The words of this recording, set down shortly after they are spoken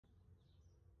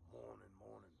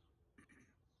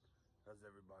How's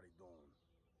everybody doing?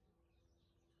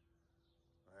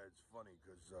 It's funny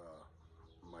because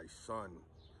my son,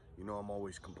 you know, I'm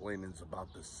always complaining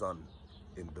about the sun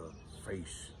in the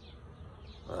face.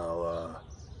 Well,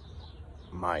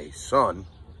 my son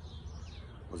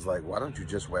was like, why don't you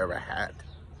just wear a hat?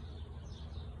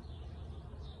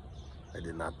 I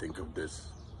did not think of this.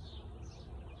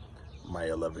 My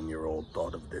 11-year-old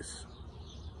thought of this.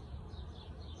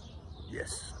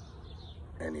 Yes.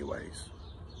 Anyways.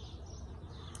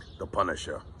 The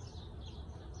Punisher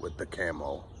with the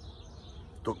camo.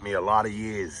 Took me a lot of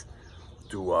years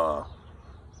to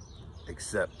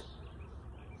accept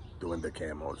doing the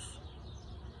camos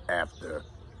after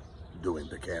doing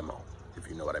the camo, if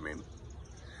you know what I mean.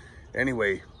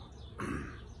 Anyway,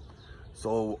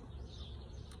 so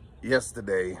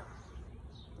yesterday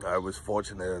I was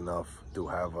fortunate enough to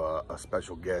have a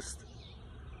special guest,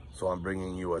 so I'm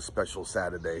bringing you a special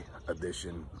Saturday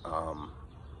edition.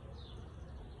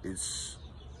 It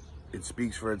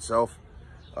speaks for itself.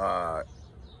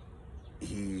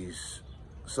 He's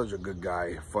such a good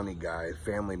guy, funny guy,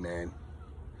 family man.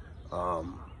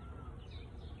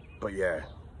 But yeah,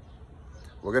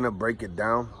 we're gonna break it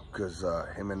down because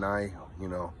him and I, you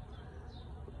know,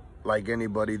 like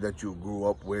anybody that you grew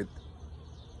up with,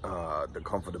 the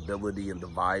comfortability and the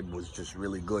vibe was just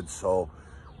really good. So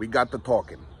we got to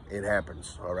talking. It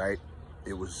happens, all right.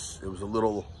 It was a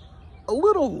little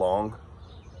long,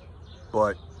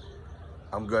 but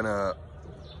I'm gonna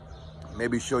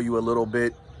maybe show you a little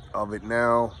bit of it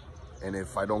now, and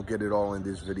if I don't get it all in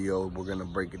this video, we're gonna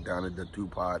break it down into 2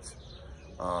 parts.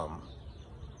 But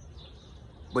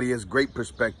he has great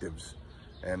perspectives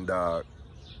and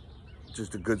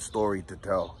just a good story to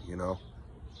tell, you know,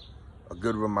 a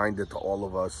good reminder to all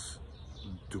of us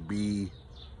to be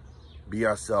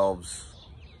ourselves,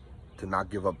 to not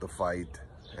give up the fight,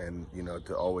 and, you know,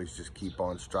 to always just keep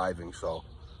on striving. So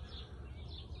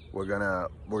we're gonna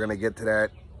get to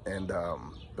that. And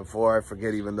before I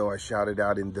forget, even though I shouted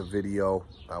out in the video,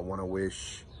 I want to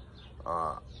wish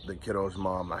the kiddo's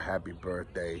mom a happy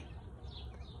birthday,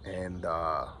 and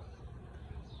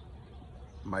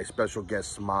my special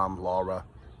guest's mom, Laura,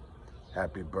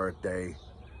 happy birthday.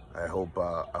 I hope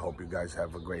you guys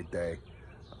have a great day.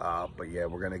 But yeah,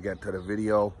 we're gonna get to the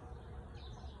video,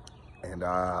 and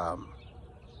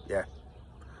yeah,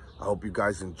 I hope you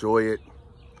guys enjoy it.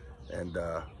 And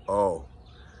oh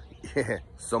yeah,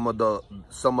 some of the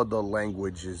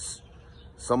languages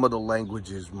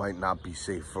might not be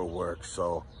safe for work,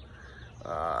 so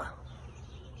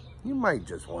you might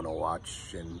just want to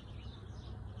watch and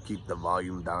keep the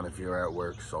volume down if you're at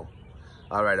work. So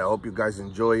all right, I hope you guys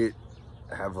enjoy it.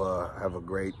 Have a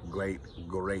great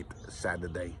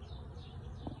Saturday.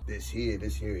 This here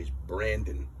is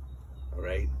Brandon. All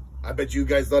right, I bet you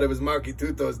guys thought it was Marky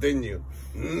Tutos, didn't you?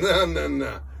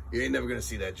 No, you ain't never gonna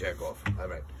see that jack off. All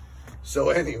right, so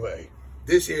anyway,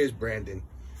 this here is Brandon.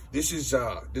 This is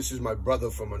my brother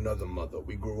from another mother.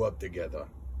 We grew up together.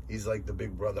 He's like the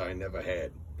big brother I never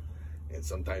had, and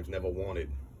sometimes never wanted,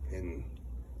 and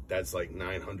that's like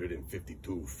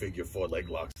 952 figure 4 leg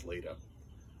locks later.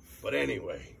 But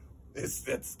anyway,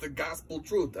 that's the gospel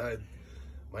truth.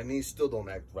 My knees still don't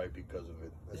act right because of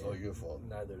it. That's all your fault.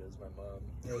 Neither does my mom.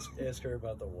 Ask her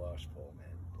about the wash pole,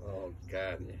 man. Oh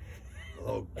God.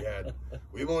 Oh God.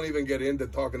 We won't even get into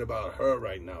talking about her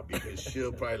right now because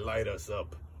she'll probably light us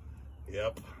up.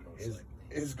 Yep.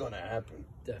 It's gonna happen.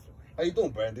 Definitely. How you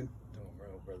doing, Brandon? Doing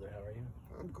well, brother. How are you?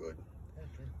 I'm good. Yeah,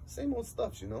 good. Same old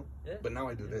stuff, you know? Yeah. But now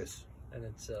I do this. And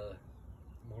it's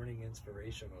morning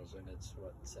inspirationals, and it's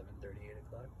what, 7:30, 8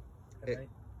 o'clock at night?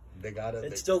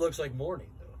 It still looks like morning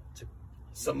though.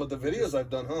 Some of the videos I've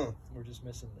done, huh? We're just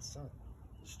missing the sun.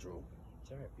 It's true.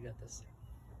 It's all right. We got this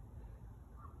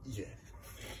thing. Yeah.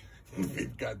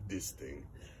 We've got this thing.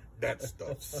 That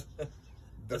stuff's.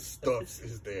 The stuff's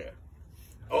is there.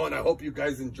 Oh, and I hope you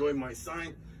guys enjoy my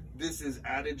sign. This is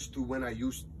adage to when I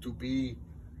used to be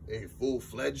a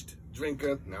full-fledged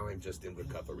drinker. Now I'm just in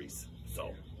recoveries.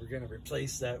 So we're gonna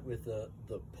replace that with the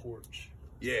porch.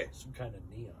 Yeah. Some kind of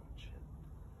neon shit.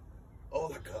 Oh,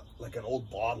 like an old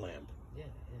bar lamp. Yeah,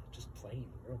 just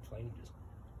plain, real plain, just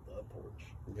the porch.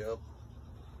 Yep.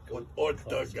 Or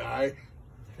the guy.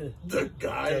 The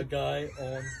guy. The guy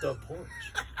on the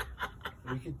porch.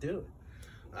 We could do it.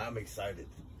 I'm excited.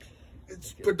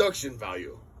 It's production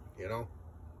value, you know?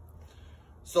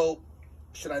 So,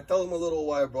 should I tell him a little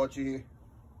why I brought you here?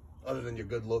 Other than your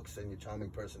good looks and your charming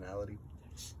personality?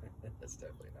 That's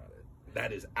definitely not it.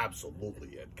 That is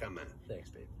absolutely it. Come on. Thanks,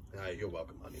 babe. You're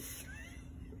welcome, honey.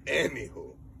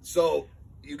 Anywho, so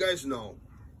you guys know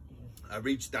I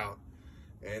reached out,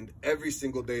 and every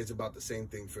single day is about the same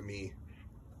thing for me.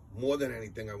 more than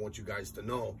anything, I want you guys to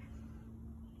know,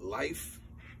 life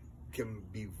can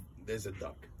be, there's a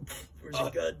duck. Where's your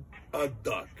gun? A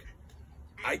duck.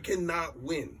 I cannot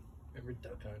win. Remember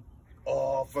Duck Hunt?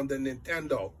 Oh, from the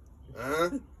Nintendo. Huh?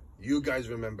 You guys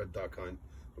remember Duck Hunt.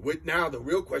 Now, the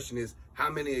real question is, how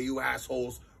many of you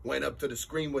assholes went up to the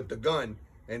screen with the gun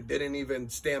and didn't even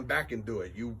stand back and do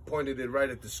it? You pointed it right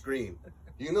at the screen.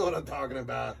 You know what I'm talking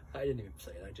about. I didn't even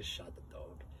play it. I just shot the dog.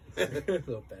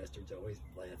 Little bastards always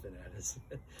laughing at us.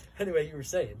 Anyway, you were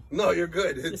saying. No, you're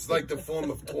good. It's like the form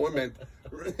of torment.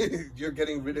 You're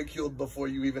getting ridiculed before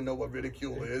you even know what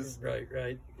ridicule is. Right,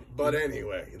 right. But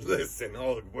anyway, listen.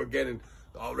 Oh, we're getting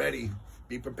already.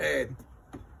 Be prepared.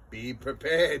 Be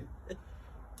prepared.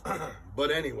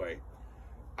 But anyway,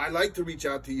 I like to reach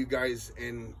out to you guys,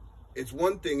 and it's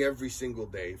one thing every single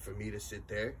day for me to sit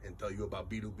there and tell you about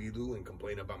Bidu Bidu and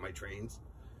complain about my trains.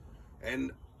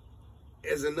 And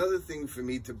it's another thing for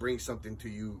me to bring something to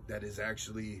you that has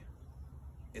actually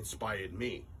inspired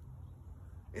me.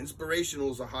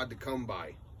 Inspirationals are hard to come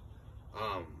by.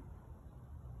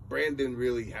 Brandon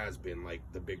really has been like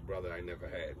the big brother I never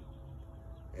had.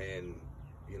 And,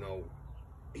 you know,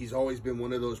 he's always been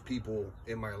one of those people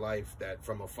in my life that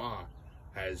from afar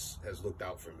has looked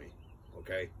out for me,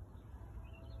 okay?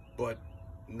 But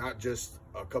not just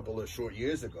a couple of short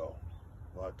years ago,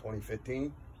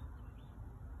 2015,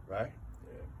 right?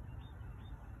 Yeah.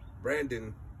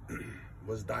 Brandon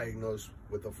was diagnosed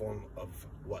with a form of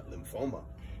what, lymphoma?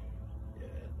 Yeah,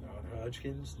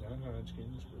 non-Hodgkin's, but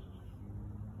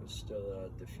was still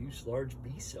diffuse large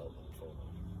B-cell lymphoma.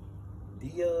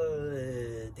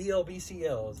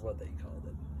 DLBCL is what they called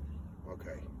it.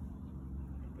 Okay.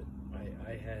 But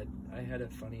I had a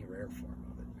funny rare form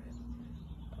of it, man.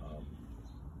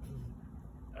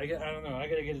 I don't know. I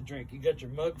gotta get a drink. You got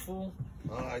your mug full?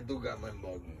 Oh, I do got my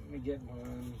mug. Let me get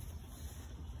one.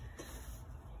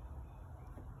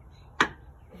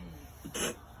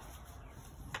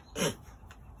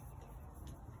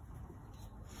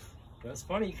 That's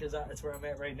funny because that's where I'm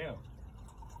at right now.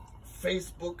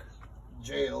 Facebook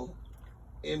jail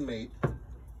inmate.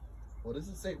 What does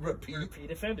it say?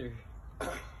 Repeat offender.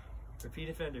 Repeat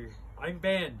offender. I'm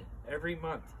banned every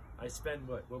month. I spend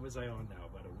what was I on now?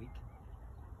 About a week?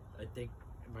 I think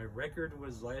my record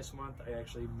was last month. I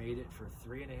actually made it for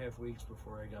 3.5 weeks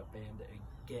before I got banned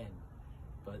again.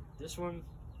 But this one,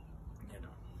 you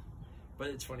know. But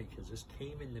it's funny because this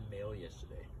came in the mail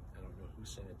yesterday. I don't know who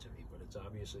sent it to me, but it's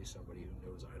obviously somebody who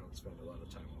knows I don't spend a lot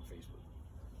of time on Facebook.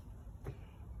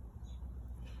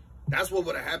 That's what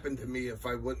would have happened to me if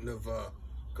I wouldn't have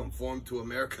conformed to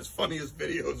America's Funniest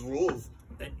Videos rules.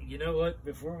 And you know what?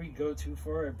 Before we go too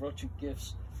far, I brought you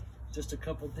gifts. Just a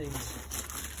couple things.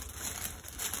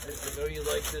 I know you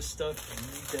like this stuff. You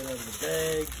need that out of the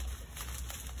bag.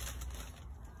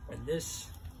 And this,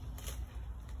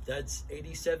 that's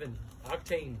 87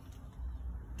 octane.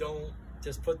 Don't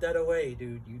just put that away,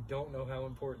 dude. You don't know how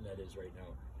important that is right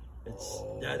now.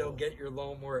 That'll get your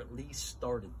lawnmower at least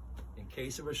started in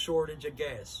case of a shortage of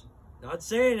gas. Not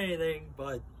saying anything,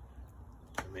 but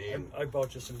man, I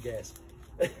bought you some gas.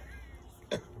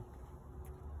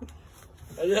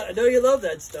 I know you love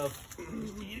that stuff.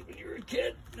 You eat it when you were a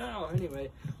kid. No,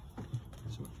 anyway.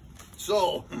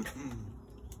 So,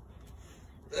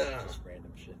 just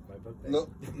random shit in my book.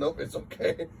 Nope, it's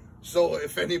okay. So,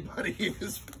 if anybody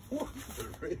is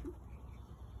wondering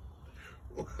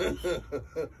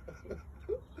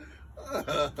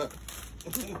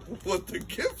what the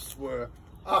gifts were,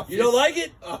 you don't like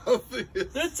it?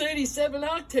 That's 87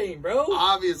 octane, bro.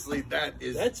 Obviously,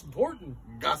 that's important.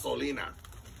 Gasolina.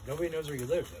 Nobody knows where you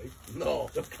live, right? No.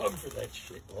 They'll come for that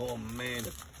shit. Oh, man.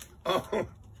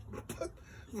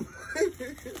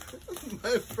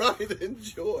 My pride and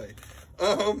joy.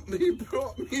 He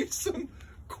brought me some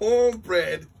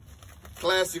cornbread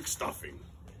classic stuffing.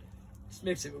 Just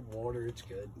mix it with water. It's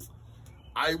good.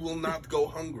 I will not go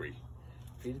hungry.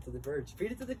 Feed it to the birds.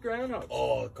 Feed it to the groundhogs.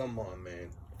 Oh, come on, man.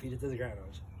 Feed it to the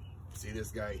groundhogs. See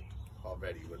this guy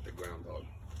already with the groundhog.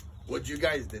 What you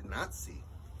guys did not see,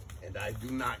 and I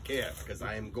do not care, because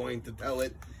I am going to tell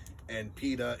it. And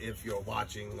PETA, if you're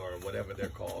watching, or whatever they're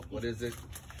called. What is it?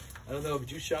 I don't know,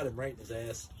 but you shot him right in his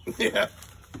ass. Yeah.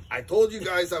 I told you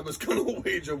guys I was going to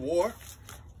wage a war.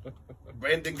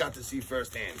 Brandon got to see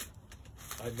firsthand.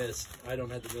 I missed. I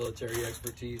don't have the military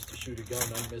expertise to shoot a gun.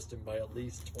 I missed him by at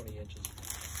least 20 inches.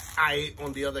 I,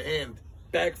 on the other hand...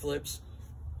 Backflips.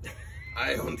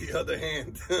 I, on the other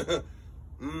hand...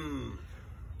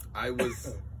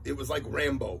 It was like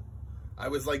Rambo. I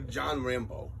was like John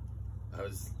Rambo.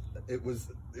 It was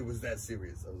that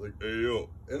serious. I was like, hey, yo.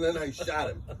 And then I shot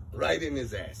him right in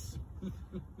his ass.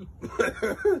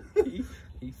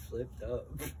 He flipped up.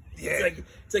 Yeah.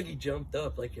 It's like he jumped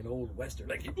up like an old western.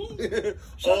 Like, oh,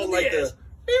 like the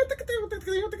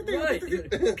the right.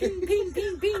 Ping, ping,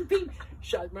 ping, ping, ping.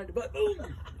 Shot him right in the butt.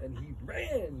 Boom. And he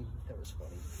ran. That was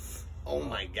funny. Oh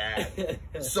my God.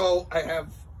 So I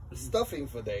have stuffing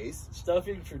for days.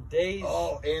 Stuffing for days.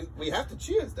 Oh, and we have to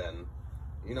cheers then.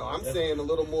 You know, I'm saying a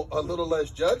little less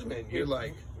judgment. You're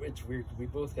like, it's weird. We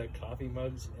both got coffee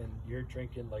mugs, and you're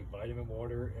drinking like vitamin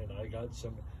water, and I got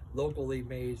some locally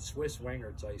made Swiss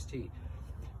Wangert's iced tea.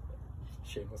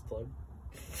 Shameless plug.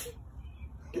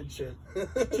 Good shit.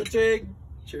 Cha-ching.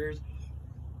 Cheers.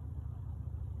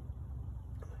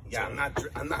 yeah,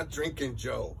 I'm not drinking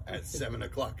Joe at 7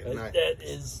 o'clock at night.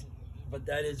 But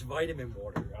that is vitamin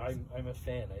water. I'm a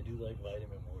fan. I do like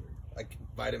vitamin water. Like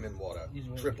vitamin water,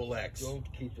 triple X. Don't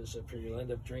keep this up here. You'll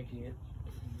end up drinking it.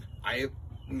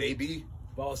 Maybe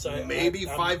Well, so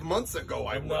 5 months ago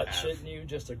I I'm would not have. shitting you.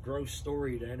 Just a gross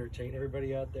story to entertain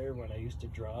everybody out there. When I used to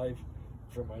drive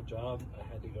for my job, I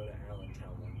had to go to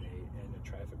Allentown one day, and the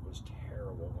traffic was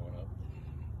terrible going up.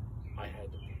 I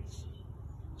had to piss,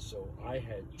 so I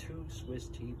had 2 Swiss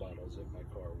tea bottles in my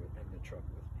car in the truck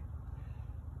with me.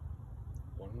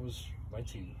 One was my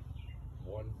tea.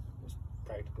 One was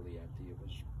practically empty. It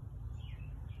was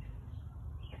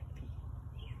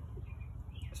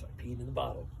so I peed in the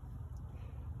bottle.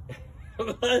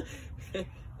 It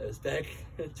was back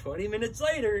 20 minutes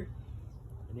later.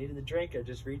 I needed a drink. I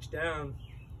just reached down,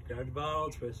 grabbed the bottle,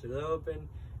 twisted it open.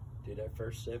 Dude, that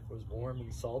first sip was warm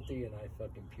and salty, and I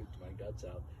fucking puked my guts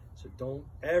out. So don't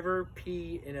ever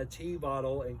pee in a tea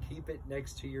bottle and keep it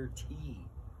next to your tea.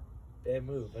 Bad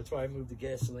move. That's why I moved to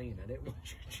gasoline. I didn't want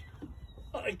you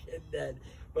to get dead.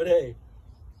 But hey,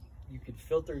 you could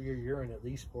filter your urine at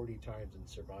least 40 times and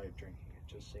survive drinking it,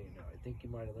 just so you know. I think you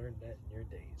might have learned that in your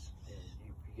days. And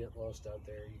if you get lost out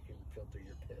there, you can filter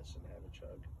your piss and have a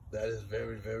chug. That is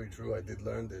very, very true. I did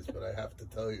learn this, but I have to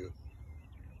tell you,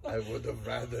 I would have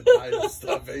rather died of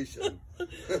starvation.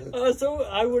 So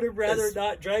I would have rather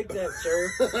not drank that, sir.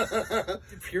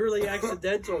 Purely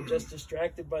accidental, just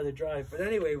distracted by the drive. But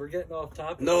anyway, we're getting off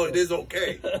topic. No, it is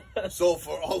okay. So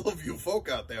for all of you folk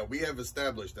out there, we have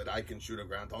established that I can shoot a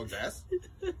groundhog's ass.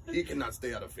 He cannot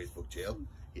stay out of Facebook jail.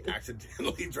 He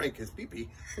accidentally drank his pee-pee.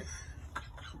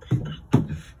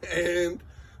 And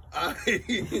I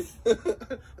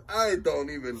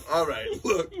don't even, all right,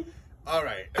 look, all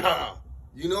right.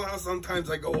 You know how sometimes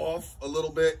I go off a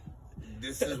little bit?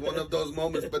 This is one of those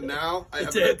moments, but now I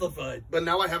have amplified. But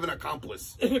now I have an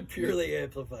accomplice. Purely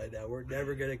amplified now. We're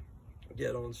never going to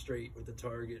get on straight with the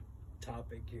target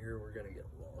topic here. We're going to get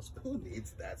lost. Who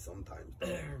needs that sometimes?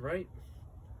 Right.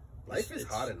 Life is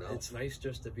hot enough. It's nice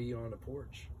just to be on a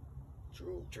porch.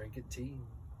 True. Drinking tea.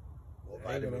 Well,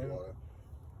 vitamin water.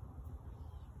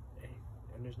 Hey,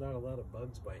 and there's not a lot of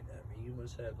bugs biting at me. You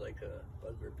must have like a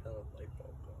bug repellent light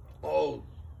bulb going on. Oh,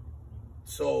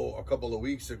 so a couple of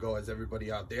weeks ago, as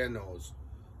everybody out there knows,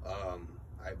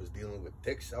 I was dealing with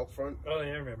ticks out front. Oh, yeah,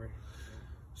 I remember.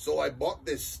 So I bought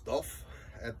this stuff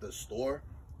at the store,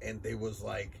 and they was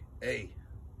like, hey,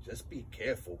 just be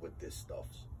careful with this stuff.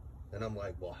 And I'm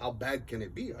like, well, how bad can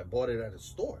it be? I bought it at a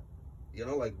store, you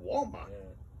know, like Walmart.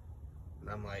 Yeah. And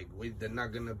I'm like, they're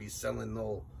not going to be selling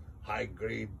no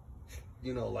high-grade,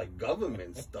 you know, like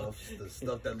government stuff, the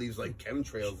stuff that leaves like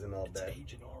chemtrails and all that.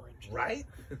 Agent Orange. Right?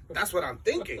 That's what I'm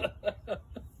thinking.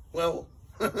 Well,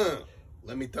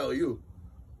 let me tell you,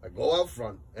 I go out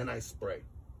front and I spray.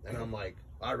 And I'm like,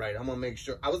 all right, I'm going to make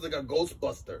sure. I was like a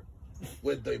Ghostbuster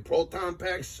with the proton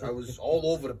packs. I was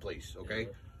all over the place, okay?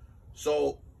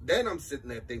 So then I'm sitting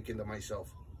there thinking to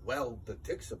myself, well, the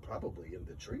ticks are probably in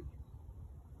the tree.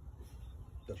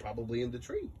 They're probably in the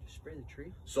tree. You spray the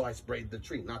tree? So I sprayed the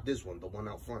tree, not this one, the one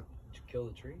out front. Did you kill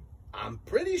the tree? I'm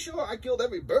pretty sure I killed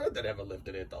every bird that ever lived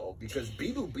in it, though, because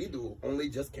Bidu only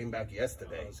just came back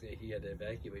yesterday. He had to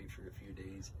evacuate for a few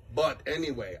days. But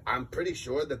anyway, I'm pretty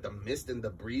sure that the mist and the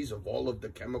breeze of all of the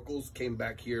chemicals came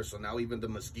back here, so now even the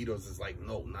mosquitoes is like,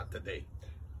 no, not today.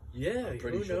 Yeah,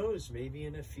 who knows? Maybe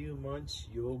in a few months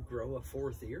you'll grow a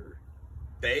 4th ear.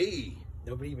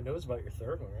 Nobody even knows about your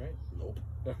 3rd one, right? Nope.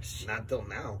 Not till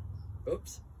now.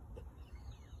 Oops.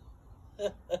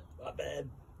 My bad.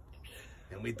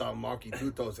 And we thought Marky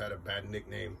Tutos had a bad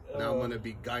nickname. Now I'm going to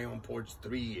be Guy on Porch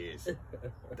 3 years.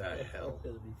 The hell?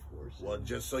 Well,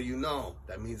 just so you know,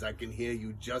 that means I can hear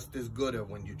you just as good as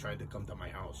when you're trying to come to my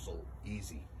house. So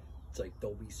easy. It's like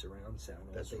Dolby surround sound.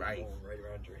 That's right. Right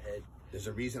around your head. There's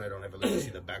a reason I don't ever let you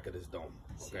see the back of this dome.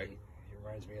 Okay? See, it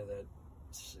reminds me of that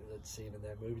scene in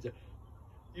that movie.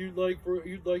 You'd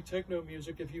like techno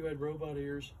music if you had robot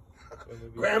ears.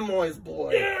 Grandma's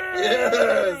boy. Yeah!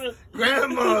 Yes!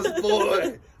 Grandma's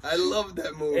boy. I love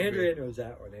that movie. Andrea knows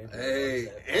that one. Hey,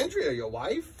 Andrea, your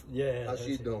wife? Yeah. How's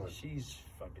she doing? She's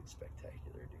fucking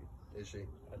spectacular, dude. Is she?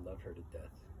 I love her to death.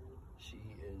 She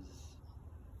is,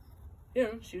 you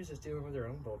know, she was just dealing with her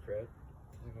own bullcrap.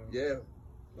 You know? Yeah.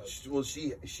 But Well,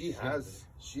 she has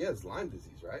Lyme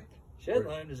disease, right? she had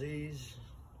Lyme disease.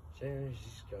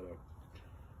 She's got a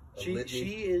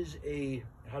she is a,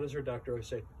 how does her doctor always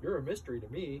say, you're a mystery to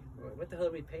me. What the hell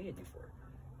are we paying you for?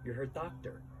 You're her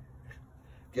doctor.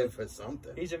 Get for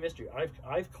something. He's a mystery.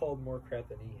 I've called more crap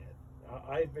than he had.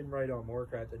 I've been right on more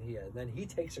crap than he had. And then he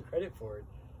takes the credit for it.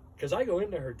 Because I go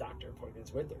into her doctor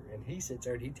appointments with her, and he sits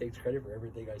there and he takes credit for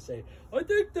everything I say. I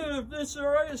think the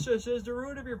psoriasis is the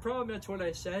root of your problem. That's what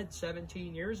I said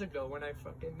 17 years ago when I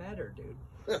fucking met her, dude.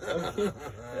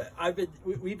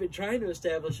 We've been trying to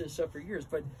establish this stuff for years,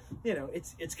 but you know,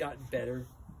 it's gotten better.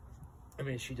 I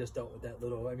mean, she just dealt with that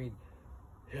little. I mean,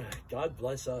 God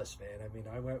bless us, man. I mean,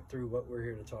 I went through what we're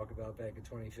here to talk about back in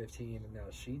 2015, and now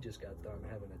she just got done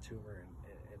having a tumor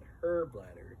in her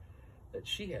bladder that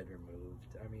she had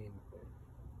removed. I mean,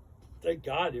 thank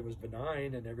God it was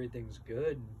benign and everything's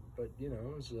good, but you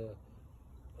know, it was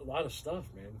a lot of stuff,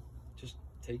 man. Just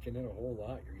taking in a whole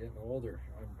lot. You're getting older.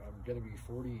 I'm gonna be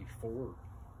 44,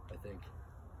 I think.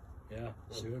 Yeah,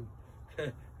 soon.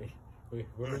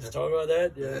 We're just talking about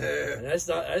that. Yeah, and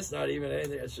that's not even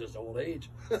anything. That's just old age.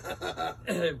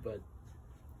 But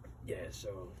yeah,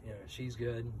 so you know, she's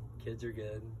good. Kids are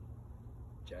good.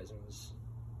 Jasmine's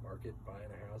market buying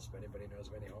a house. If anybody knows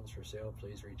of any homes for sale,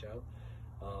 please reach out.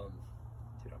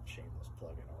 Dude, I'm shameless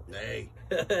plugging all this.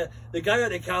 Hey. The guy on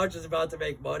the couch is about to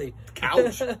make money.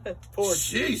 Couch? Porch.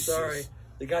 Jesus. Sorry.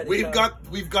 The guy. We've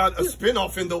got a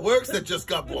spin-off in the works that just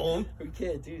got blown. We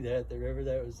can't do that. Remember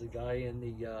that was the guy in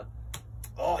the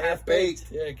Half-Baked.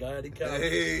 Yeah, guy on the couch.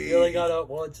 Hey. He only got up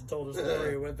once and told a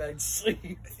story and went back to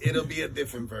sleep. It'll be a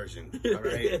different version. All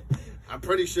right. I'm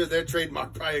pretty sure their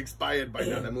trademark probably expired by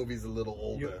now. That movie's a little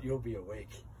older. You'll be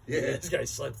awake. Yeah. This guy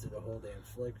slept through the whole damn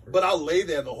flick. But I'll lay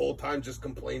there the whole time just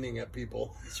complaining at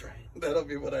people. That's right. That'll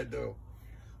be what I do.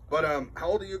 But how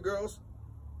old are you girls?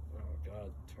 Oh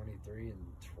God, 23 and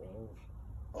 12.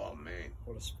 Oh man,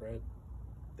 What a spread.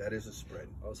 that is a spread.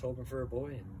 I was hoping for a boy,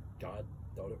 and God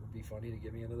thought it would be funny to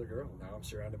give me another girl. Now I'm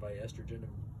surrounded by estrogen and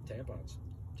tampons.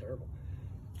 Terrible.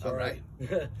 All right.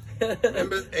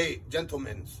 Remember, hey,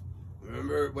 gentlemen,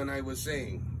 remember when I was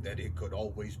saying that it could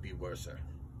always be worse?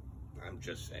 I'm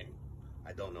just saying.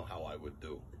 I don't know how I would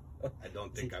do. I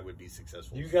don't think I would be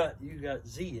successful. You got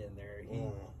Z in there. He,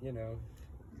 you know.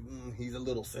 He's a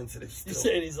little sensitive still. You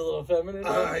saying he's a little feminine?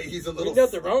 He's a little.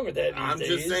 There's nothing wrong with that. I'm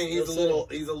just saying he's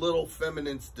a little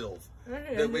feminine still.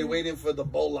 That we're waiting for the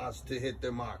bolas to hit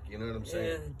their mark. You know what I'm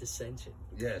saying? Yeah, dissension.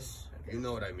 Yes, you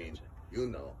know what I mean. You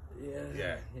know.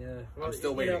 Yeah. Well, I'm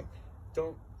still waiting. You know,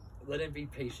 don't let him be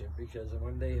patient, because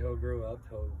one day he'll grow up,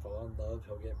 he'll fall in love,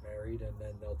 he'll get married, and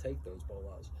then they'll take those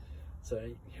bolas. So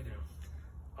you know,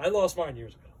 I lost mine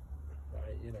years ago.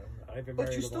 I've been married.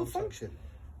 But you still function.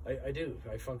 I do.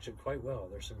 I function quite well.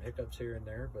 There's some hiccups here and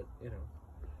there, but you know,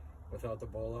 without the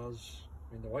bolas,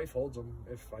 I mean, the wife holds them.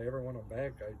 If I ever want them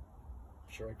back, I'm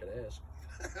sure I could ask.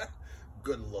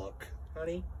 Good luck,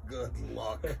 honey. Good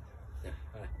luck.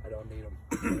 I don't need them.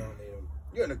 I don't need them.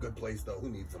 You're in a good place though. Who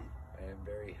needs them? I am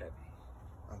very happy.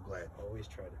 I'm glad. Always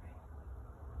try to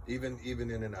be. Even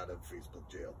in and out of Facebook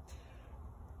jail.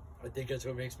 I think that's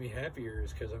what makes me happier,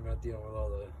 is because I'm not dealing with all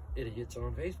the idiots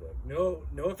on Facebook. No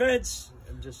offense.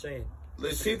 I'm just saying.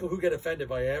 There's people who get offended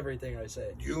by everything I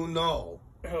say. You know.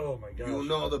 Oh my gosh. You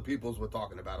know the peoples we're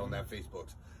talking about on that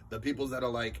Facebooks. The peoples that are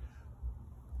like,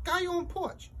 guy on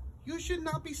Porch, you should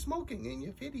not be smoking in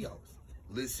your videos.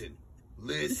 Listen.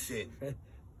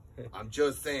 I'm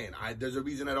just saying. There's a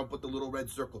reason I don't put the little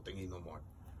red circle thingy no more.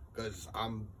 Because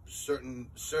I'm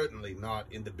certainly not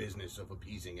in the business of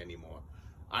appeasing anymore.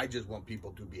 I just want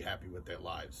people to be happy with their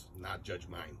lives, not judge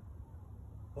mine.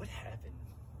 What happened?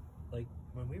 Like,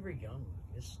 when we were young,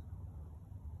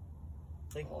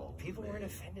 people weren't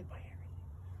offended by everything.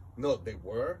 No, they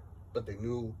were, but they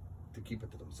knew to keep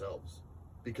it to themselves.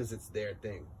 Because it's their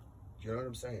thing. Do you know what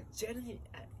I'm saying? See,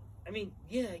 I mean,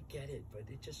 yeah, I get it, but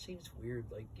it just seems weird.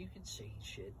 Like, you could say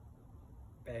shit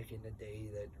back in the day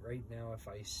that right now, if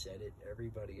I said it,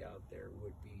 everybody out there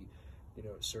would be, you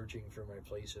know, searching for my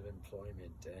place of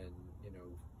employment and, you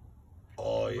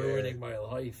know, ruining my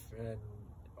life. And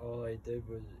all I did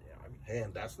was,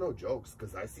 and that's no jokes,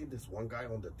 because I see this one guy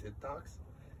on the TikToks,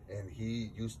 and he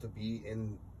used to be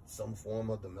in some form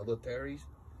of the militaries,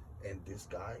 and this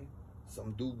guy,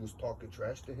 some dude was talking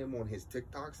trash to him on his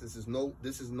TikToks. This is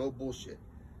no bullshit.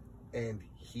 And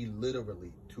he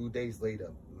literally 2 days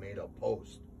later made a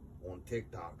post on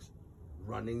TikToks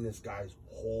running this guy's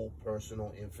whole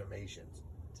personal information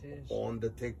on the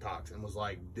TikToks and was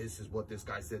like, this is what this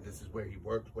guy said, this is where he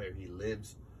works, where he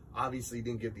lives. Obviously he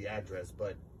didn't give the address,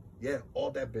 but yeah, all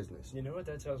that business. You know what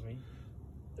that tells me?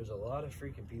 There's a lot of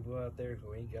freaking people out there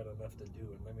who ain't got enough to do,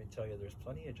 and let me tell you, there's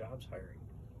plenty of jobs hiring.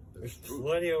 There's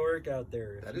plenty of work out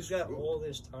there. If you've got all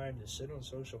this time to sit on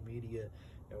social media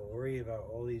and worry about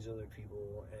all these other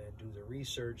people and do the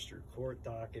research through court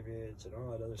documents and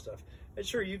all that other stuff. And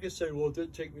sure, you could say, well, it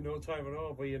didn't take me no time at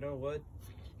all, but you know what?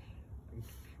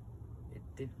 It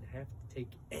didn't have to take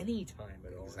any time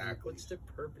at all. Exactly. What's the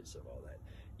purpose of all that?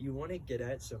 You want to get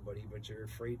at somebody, but you're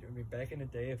afraid. I mean, back in the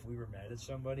day, if we were mad at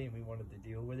somebody and we wanted to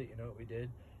deal with it, you know what we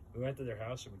did? We went to their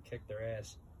house and we kicked their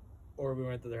ass. Or we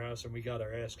went to their house and we got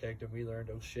our ass kicked and we learned,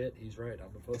 oh shit, he's right,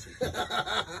 I'm a pussy. You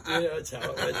know, that's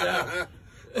how it went down.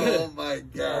 Oh my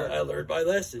God. I learned my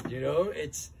lesson, you know?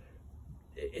 It's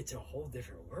a whole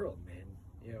different world, man.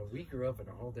 You know, we grew up in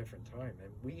a whole different time,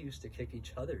 and we used to kick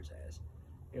each other's ass.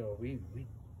 You know, we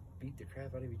beat the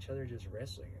crap out of each other just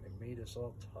wrestling, and it made us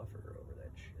all tougher over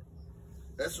that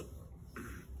shit.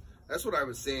 That's what I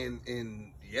was saying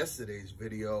in yesterday's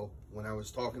video when I was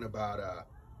talking about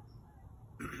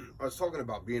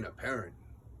being a parent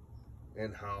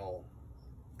and how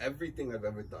everything I've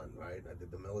ever done, right? I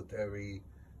did the military,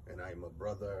 and I'm a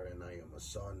brother, and I am a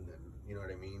son, and you know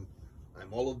what I mean?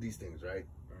 I'm all of these things, right?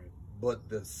 Right. But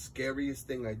the scariest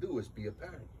thing I do is be a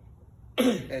parent.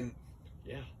 And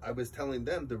yeah, I was telling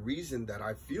them the reason that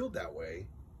I feel that way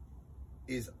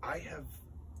is I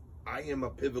am a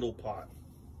pivotal part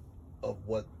of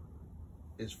what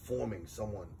is forming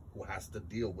someone who has to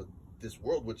deal with this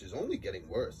world, which is only getting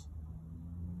worse.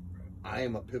 I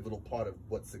am a pivotal part of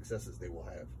what successes they will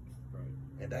have. right.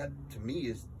 And that, to me,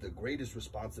 is the greatest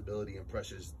responsibility and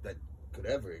pressures that could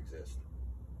ever exist.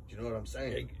 Do you know what I'm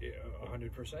saying?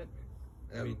 100%.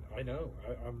 I mean, I know.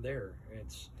 I'm there.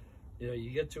 It's, you know,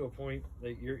 you get to a point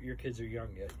that your kids are young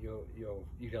yet. You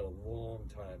got a long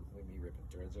time with me ripping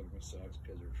threads out of my socks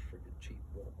because they're freaking cheap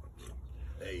Walmart.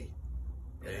 Hey,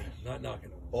 not knocking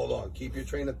them. hold on. Keep your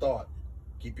train of thought.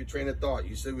 Keep your train of thought.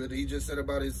 You said what he just said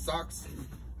about his socks?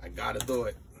 I gotta do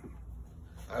it.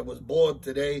 I was bored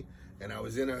today, and I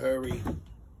was in a hurry.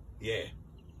 Yeah.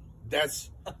 That's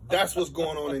what's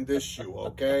going on in this shoe,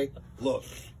 okay? Look.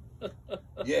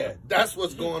 Yeah, that's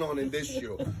what's going on in this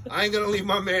shoe. I ain't gonna leave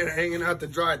my man hanging out to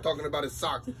dry talking about his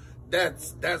socks.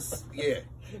 That's yeah.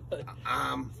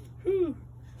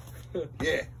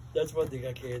 Yeah. That's one thing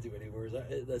I can't do anymore.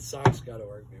 Is the socks gotta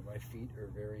work, man. My feet are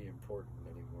very important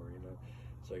anymore, you know.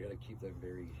 So I gotta keep them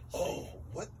very safe. Oh,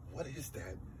 what is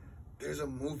that? There's a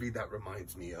movie that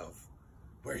reminds me of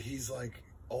where he's like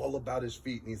all about his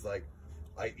feet, and he's like,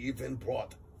 I even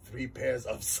brought 3 pairs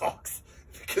of socks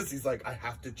because he's like, I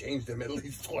have to change them at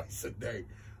least twice a day.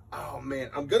 Oh man,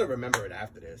 I'm gonna remember it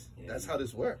after this. Yeah, that's how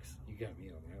this works. You got me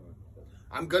on that one.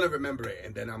 I'm gonna remember it,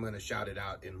 and then I'm gonna shout it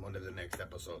out in one of the next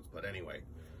episodes. But anyway,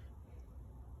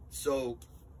 so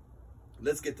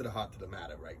let's get to the heart of the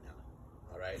matter right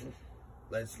now. All right,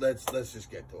 let's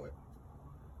just get to it,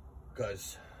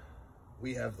 because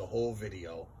we have the whole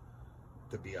video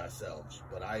to be ourselves.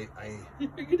 But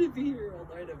you're gonna be here all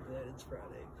night. I'm glad it's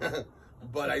Friday.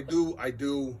 But I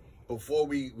do. Before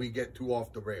we get too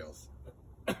off the rails,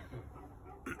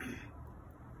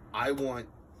 I want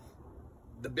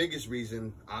the biggest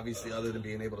reason, obviously, other than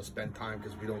being able to spend time,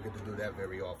 because we don't get to do that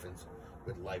very often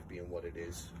with life being what it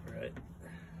is. Right.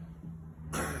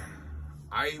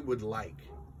 I would like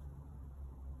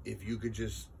if you could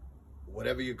just,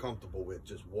 whatever you're comfortable with,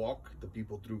 just walk the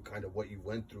people through kind of what you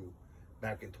went through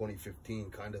back in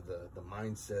 2015, kind of the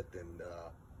mindset and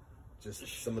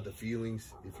just some of the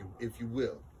feelings, if you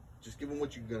will. Just give them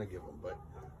what you're gonna give them. But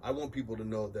I want people to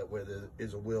know that where there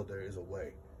is a will, there is a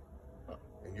way,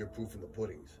 and you're proof in the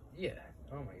puddings. Yeah.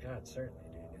 Oh my God, certainly,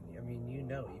 dude. And I mean, you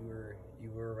know, you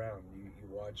were around. You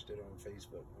watched it on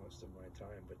Facebook most of my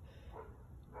time. But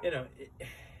you know,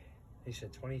 they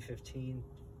said 2015.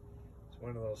 It's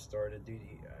when it all started, dude.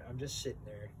 I'm just sitting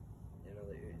there. You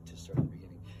know, it just started at the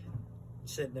beginning. I'm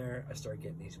sitting there, I started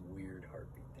getting these weird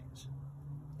heartbeat things.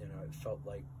 You know, it felt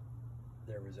like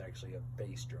there was actually a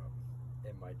bass drum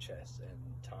in my chest, and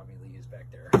Tommy Lee is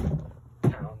back there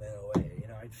pounding away. You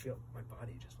know, I'd feel my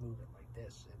body just moving like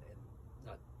this, and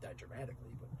not that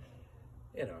dramatically, but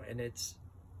you know, and it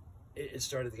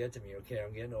started to get to me. Okay,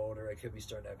 I'm getting older. I could be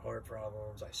starting to have heart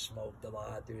problems. I smoked a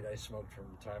lot, dude. I smoked from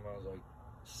the time I was like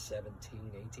 17,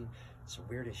 18. It's the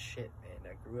weirdest shit,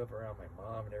 man. I grew up around my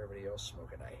mom and everybody else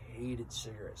smoking. I hated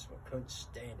cigarette smoke. Couldn't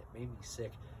stand it. Made me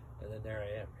sick. And then there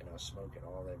I am, you know, smoking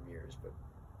all them years. But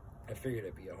I figured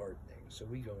it'd be a heart thing. So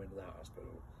we go into the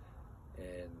hospital,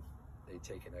 and they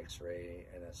take an x-ray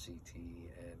and a CT,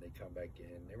 and they come back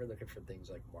in. They were looking for things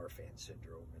like Marfan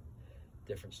syndrome and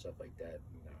different stuff like that.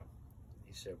 And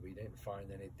he said, we didn't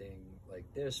find anything like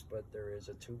this, but there is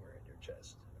a tumor in your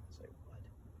chest. And I was like, what?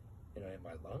 You know, in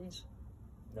my lungs?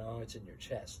 No, it's in your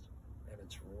chest. And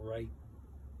it's right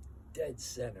dead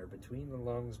center between the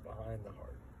lungs, behind the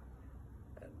heart.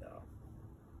 And,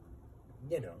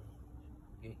 you know,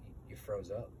 you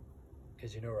froze up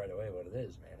because you know right away what it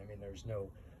is, man. I mean, there's no,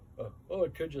 oh,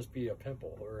 it could just be a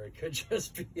pimple, or it could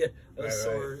just be a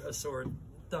sore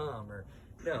thumb, or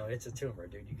no, it's a tumor,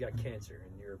 dude. You got cancer,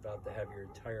 and you're about to have your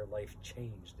entire life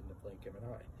changed in the blink of an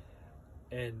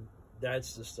eye. And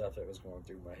that's the stuff that was going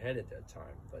through my head at that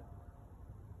time. But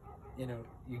you know,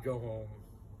 you go home,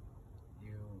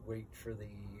 you wait for the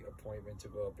appointment to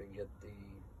go up and get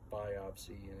the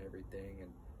biopsy and everything,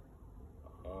 and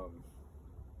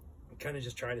kind of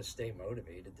just try to stay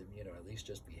motivated to, you know, at least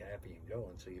just be happy and go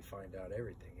until you find out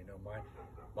everything. You know,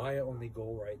 my only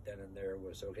goal right then and there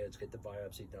was, okay, let's get the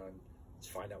biopsy done. Let's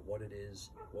find out what it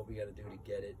is, what we got to do to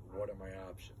get it, what are my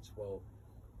options. Well,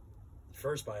 the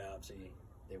first biopsy,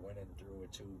 they went in through a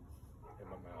tube in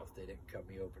my mouth. They didn't cut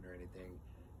me open or anything.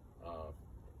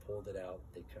 Pulled it out.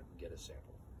 They couldn't get a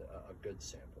sample, a good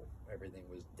sample. Everything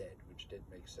was dead, which didn't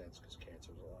make sense because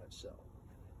cancer was a live cell.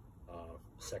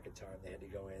 Second time, they had to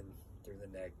go in through the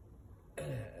neck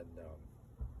and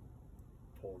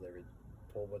pull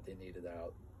what they needed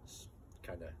out,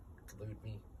 kind of glued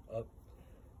me up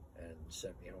and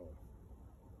sent me home.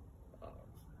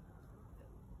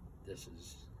 This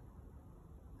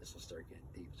will start getting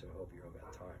deep, so I hope you're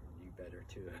about time. You better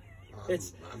too.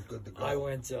 I'm good to go.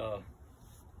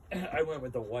 I went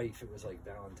with the wife. It was like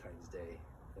Valentine's Day.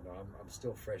 You know, I'm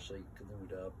still freshly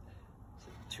glued up. So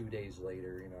 2 days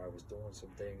later, you know, I was doing some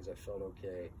things. I felt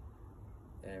okay,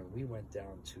 and we went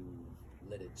down to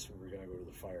Lidditz. We were gonna go to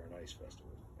the Fire and Ice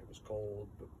Festival. It was cold,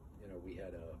 but you know, we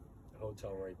had a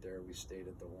hotel right there. We stayed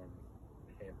at the one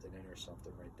Hampton Inn or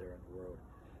something right there on the road.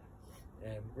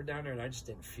 And we're down there, and I just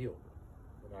didn't feel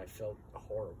good. And I felt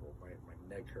horrible. My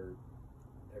neck hurt.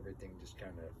 Everything just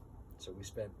kind of. So we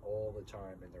spent all the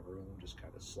time in the room, just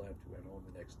kind of slept. We went home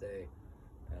the next day,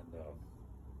 and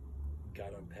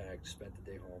got unpacked. Spent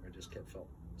the day home, and just felt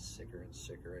sicker and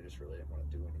sicker. I just really didn't want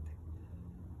to do anything.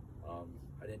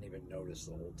 I didn't even notice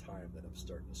the whole time that I'm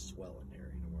starting to swell in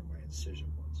there, you know, where my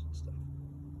incision was and stuff.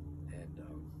 And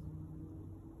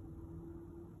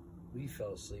we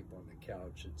fell asleep on the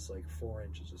couch. It's like 4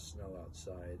 inches of snow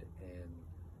outside, and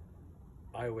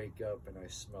I wake up and I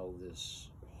smell this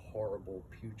horrible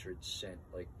putrid scent,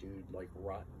 like, dude, like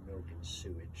rotten milk and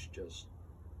sewage, just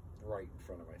right in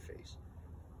front of my face.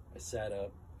 I sat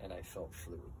up and I felt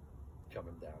fluid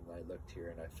coming down. And I looked here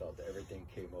and I felt everything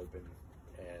came open,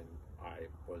 and I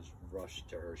was rushed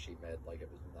to Hershey Med like it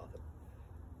was nothing.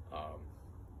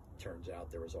 Turns out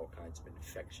there was all kinds of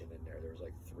infection in there. There was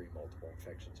like 3 multiple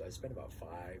infections. I spent about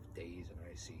 5 days in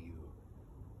ICU,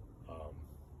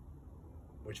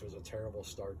 which was a terrible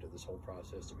start to this whole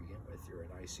process to begin with. You're in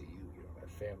ICU, you don't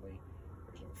have family,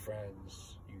 there's no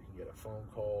friends, you can get a phone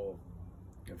call,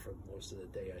 and for most of the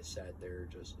day I sat there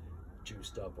just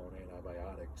juiced up on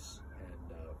antibiotics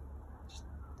and just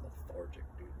lethargic,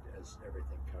 dude, as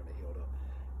everything kind of healed up.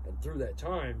 And through that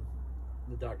time,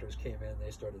 the doctors came in,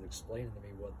 they started explaining to me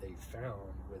what they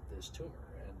found with this tumor,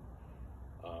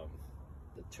 and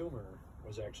the tumor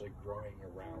was actually growing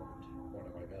around one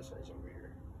of my vessels over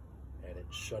here, and it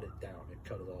shut it down. It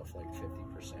cut it off like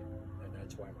 50%, and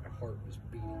that's why my heart was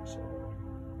beating so hard.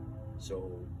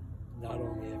 So not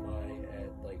only am I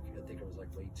at, like, I think it was like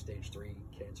late stage 3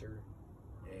 cancer,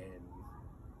 and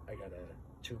I got a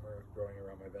tumor growing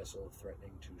around my vessel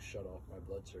threatening to shut off my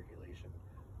blood circulation,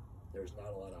 there's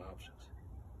not a lot of options.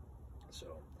 So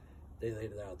they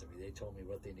laid it out to me. They told me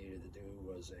what they needed to do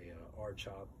was a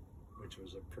R-CHOP, which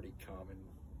was a pretty common,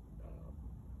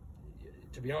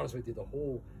 to be honest with you,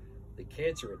 the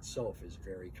cancer itself is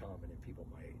very common in people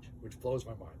my age, which blows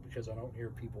my mind, because I don't hear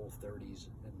people 30s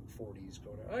and 40s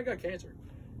going, I got cancer.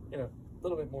 You know, a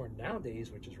little bit more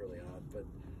nowadays, which is really odd, but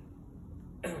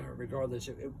regardless,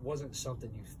 it wasn't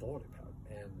something you thought about.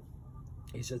 And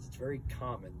he says it's very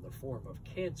common. The form of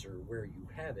cancer where you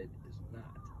have it is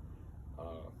not.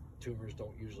 Tumors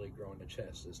don't usually grow in the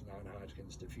chest. This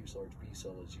non-Hodgkin's diffuse large B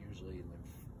cell is usually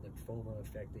lymphoma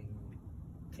affecting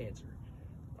cancer,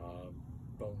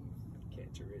 bone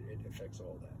cancer. It affects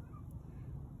all that.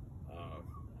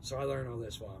 So I learned all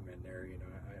this while I'm in there. You know,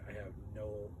 I have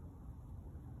no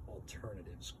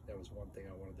alternatives. That was one thing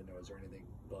I wanted to know. Is there anything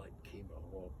but chemo?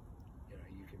 Well, you know,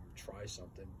 you can try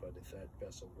something, but if that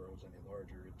vessel grows any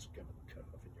larger, it's gonna cut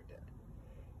off and you're dead.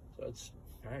 So that's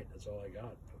all right. That's all I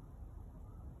got. But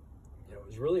you know, it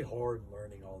was really hard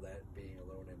learning all that and being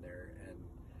alone in there. And,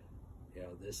 you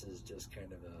know, this is just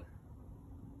kind of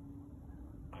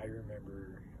I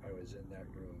remember I was in that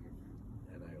room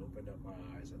and I opened up my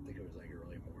eyes. I think it was like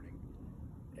early morning,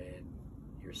 and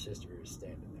your sister is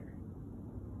standing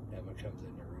there. Emma comes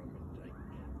in the room and like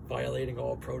violating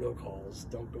all protocols.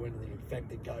 Don't go into the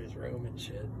infected guy's room and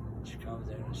shit. And she comes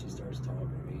in and she starts talking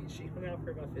to me. She hung out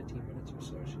for about 15 minutes or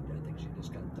so. I think she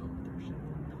just got done with her shit.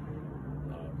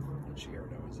 And she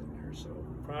heard I was in there, so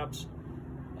props.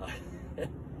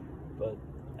 But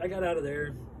I got out of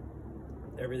there.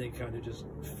 Everything kind of just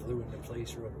flew into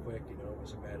place real quick. You know, it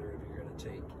was a matter of you're going to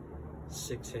take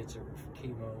 6 hits of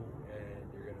chemo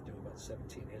and you're going to do about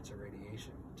 17 hits of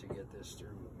radiation to get this through.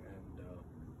 And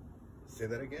say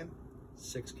that again.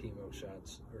 6 chemo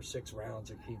shots, or 6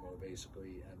 rounds of chemo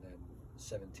basically, and then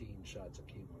 17 shots of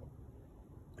chemo.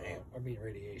 I mean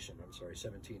radiation. I'm sorry,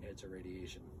 17 hits of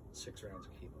radiation, 6 rounds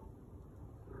of chemo.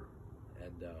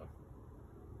 And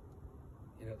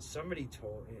you know, somebody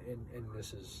told, and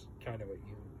this is kind of what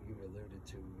you alluded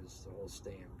to, is the whole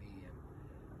Stayin B. And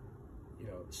you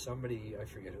know, somebody, I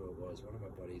forget who it was, one of my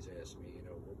buddies asked me, you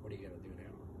know, what are you gonna do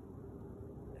now?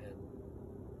 And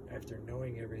after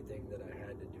knowing everything that I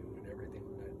had to do and everything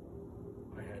that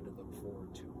I had to look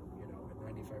forward to, you know, a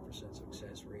 95%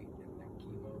 success rate in the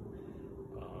chemo,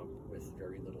 with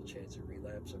very little chance of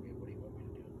relapse. I mean, what do you want me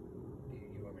to do?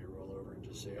 You want me to roll over and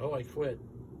just say, oh, I quit?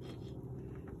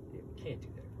 You can't do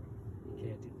that, bro. You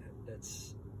can't do that.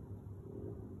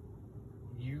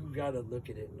 You got to look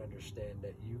at it and understand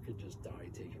that you could just die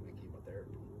taking the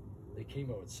chemotherapy. The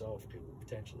chemo itself could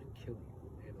potentially kill you.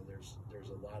 You know, there's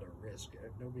a lot of risk.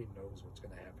 Nobody knows what's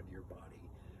going to happen to your body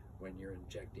when you're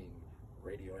injecting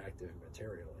radioactive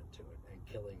material into it and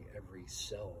killing every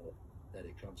cell that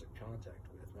it comes in contact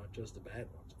with, not just the bad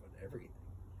ones, but everything.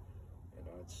 You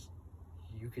know,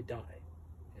 you could die,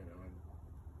 you know, and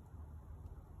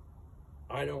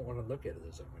I don't want to look at it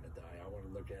as I'm going to die. I want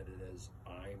to look at it as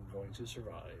I'm going to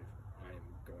survive, I'm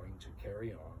going to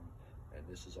carry on, and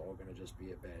this is all going to just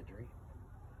be a bad dream.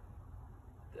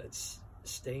 That's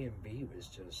Stayin B was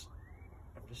just,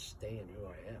 I'm just staying who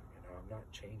I am, you know, I'm not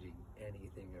changing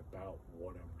anything about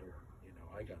what I'm doing. You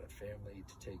know, I got a family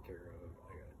to take care of,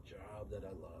 I got a job that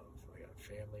I love, I got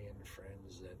family and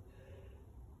friends that,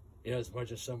 you know, as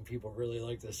much as some people really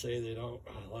like to say they don't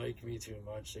like me too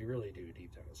much, they really do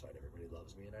deep down inside. Everybody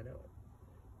loves me, and I know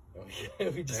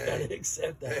it. We just gotta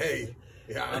accept that. Hey,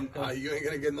 yeah, you ain't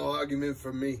gonna get no argument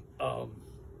from me.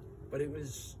 But it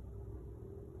was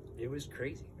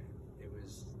crazy, man. It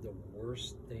was the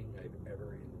worst thing I've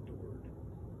ever endured,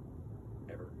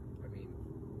 ever. I mean,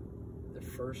 the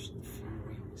first few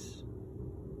weeks,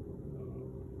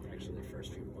 actually the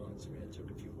first few months, I mean, it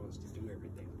took a few months to do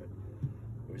everything, but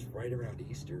it was right around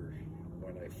Easter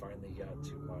when I finally got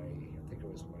to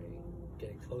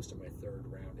getting close to my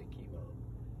 3rd round of chemo.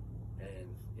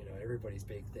 And, you know, everybody's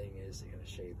big thing is they're going to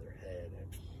shave their head.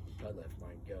 And I let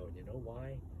mine go. And you know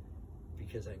why?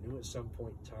 Because I knew at some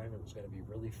point in time it was going to be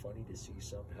really funny to see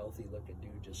some healthy-looking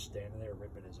dude just standing there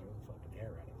ripping his own fucking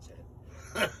hair out of his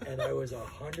head. And I was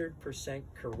 100%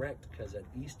 correct, because at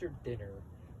Easter dinner,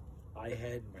 I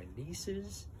had my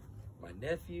nieces, my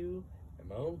nephew, and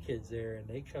my own kids there, and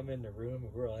they come in the room,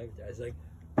 and I was like,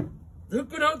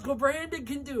 look what Uncle Brandon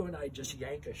can do. And I just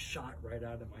yanked a shot right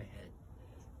out of my head.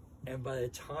 And by the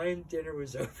time dinner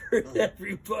was over,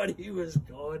 everybody was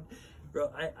gone.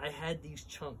 Bro, I had these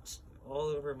chunks all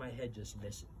over my head just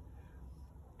missing.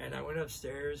 And I went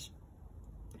upstairs.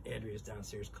 Andrea's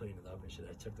downstairs cleaning up and shit.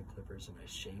 I took the clippers and I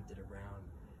shaved it around.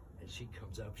 And she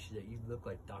comes up. She said, you look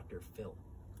like Dr. Phil.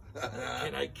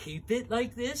 Can I keep it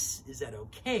like this? Is that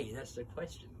okay? That's the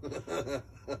question.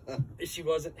 She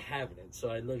wasn't having it. So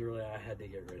I had to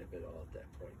get rid of it all at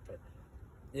that point. But,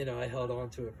 you know, I held on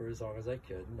to it for as long as I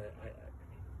could. And I mean,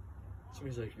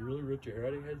 somebody's like, you really ripped your hair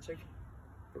out of your head? It's like,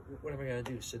 what am I going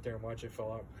to do? Sit there and watch it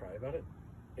fall out and cry about it?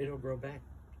 It'll grow back.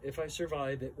 If I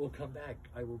survive, it will come back.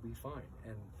 I will be fine.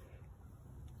 And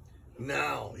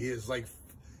now he is like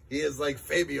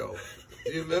Fabio.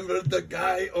 Do you remember the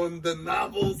guy on the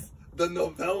novels, the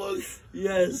novellas?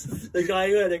 Yes, the guy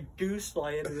who had a goose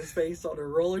fly into his face on a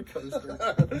roller coaster.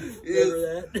 Remember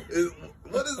that?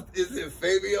 Is it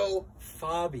Fabio?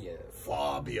 Fabio.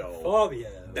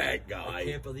 That guy. I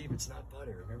can't believe it's not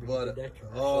butter. Remember But, that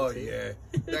commercial? oh too? Yeah,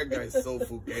 that guy's so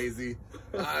fugazi.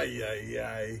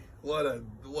 Ay. What a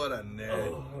nerd.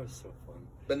 Oh, it was so fun.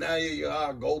 But now you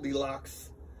are Goldilocks.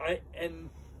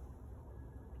 And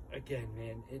again,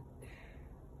 man,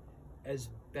 as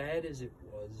bad as it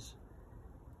was,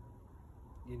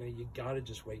 you know, you gotta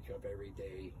just wake up every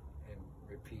day and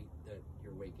repeat that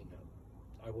you're waking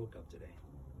up. I woke up today.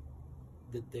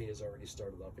 The day has already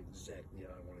started off exactly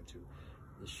how I wanted to.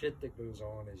 The shit that goes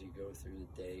on as you go through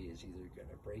the day is either going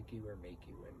to break you or make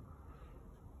you. And,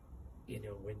 you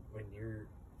know, when you're,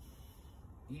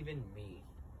 even me,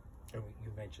 and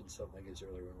you mentioned something like this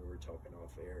earlier when we were talking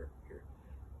off air here,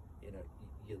 you know,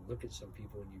 you look at some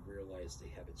people and you realize they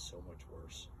have it so much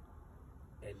worse.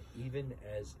 And even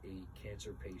as a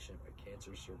cancer patient, a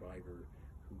cancer survivor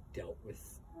who dealt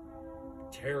with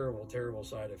terrible, terrible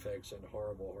side effects and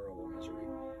horrible, horrible misery,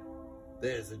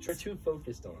 they're too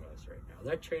focused on us right now.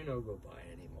 That train will go by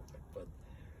any moment. But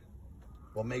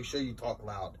well, make sure you talk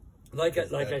loud. Like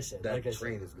I said, that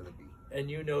train is going to be. And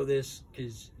you know this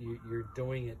because you're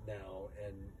doing it now,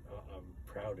 and I'm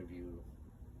proud of you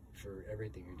for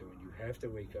everything you're doing. You have to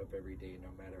wake up every day,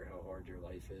 no matter how hard your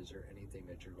life is or anything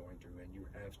that you're going through, and you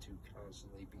have to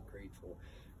constantly be grateful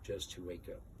just to wake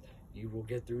up. You will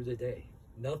get through the day.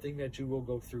 Nothing that you will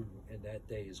go through in that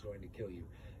day is going to kill you.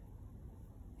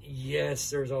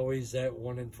 Yes, there's always that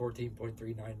 1 in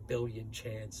 14.39 billion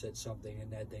chance that something in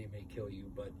that day may kill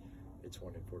you, but it's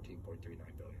 1 in 14.39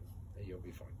 billion, and you'll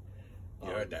be fine. You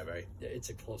heard that, right?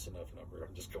 It's a close enough number.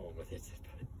 I'm just going with it.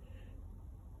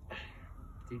 But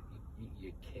dude,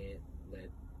 you can't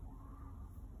let...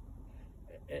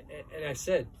 And I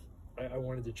said, I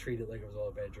wanted to treat it like it was all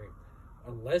a bad dream.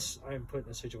 Unless I'm put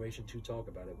in a situation to talk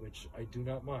about it, which I do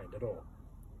not mind at all.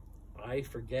 I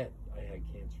forget I had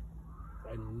cancer.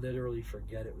 I literally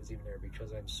forget it was even there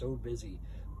because I'm so busy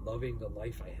loving the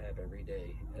life I have every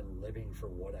day and living for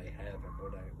what I have and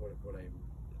what I'm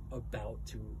about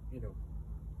to, you know,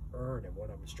 earn and what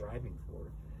I'm striving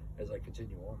for as I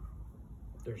continue on.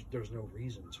 There's no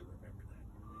reason to remember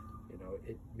that. You know,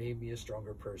 it made me a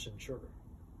stronger person, sure,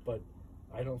 but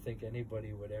I don't think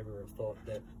anybody would ever have thought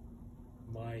that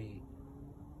my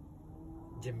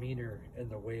demeanor and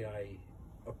the way I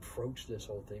approached this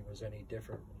whole thing was any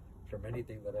different from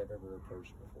anything that I've ever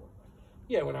approached before.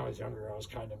 Yeah, when I was younger, I was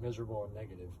kind of miserable and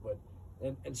negative, but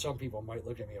and some people might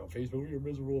look at me on Facebook, you're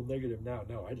miserable and negative now.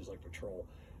 No, I just like to troll.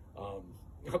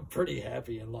 I'm pretty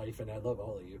happy in life, and I love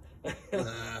all of you.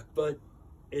 But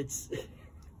it's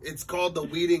called the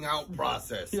weeding out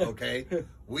process, Yeah. okay?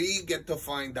 We get to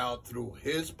find out through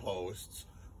his posts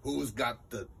who's got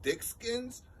the thick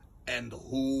skins and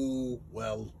who,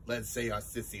 well, let's say are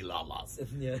sissy lalas.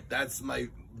 Yeah. That's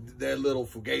their little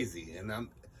fugazi.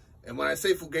 And when I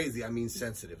say fugazi, I mean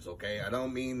sensitives, okay? I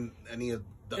don't mean any of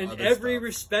the in other every stuff.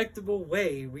 respectable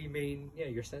way, we mean, yeah,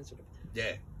 you're sensitive.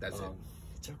 Yeah, that's it.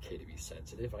 It's okay to be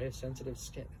sensitive. I have sensitive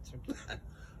skin. It's okay.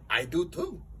 I do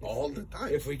too, all the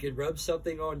time. If we could rub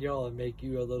something on y'all and make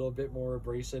you a little bit more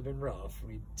abrasive and rough,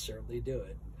 we'd certainly do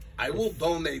it. I will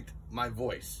donate my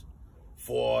voice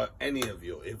for any of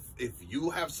you. If you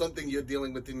have something you're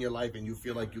dealing with in your life and you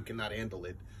feel like you cannot handle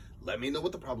it, let me know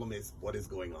what the problem is, what is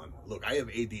going on. Look, I have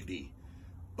ADD.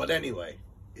 But anyway,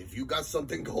 if you got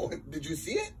something going, did you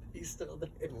see it? He's still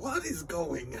there. What is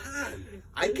going on?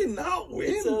 I cannot win.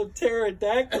 It's a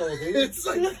pterodactyl,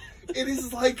 dude. It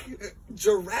is like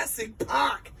Jurassic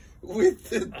Park with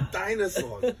the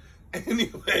dinosaurs.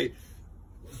 Anyway,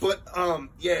 but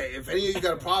yeah, if any of you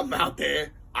got a problem out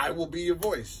there, I will be your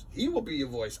voice. He will be your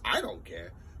voice. I don't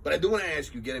care. But I do want to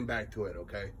ask you, getting back to it,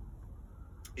 okay,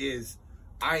 is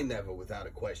I never, without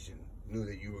a question, knew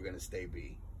that you were going to stay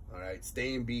B. All right?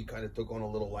 Staying B kind of took on a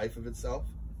little life of itself.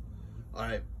 All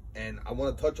right? And I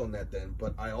want to touch on that then,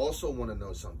 but I also want to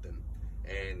know something.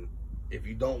 And if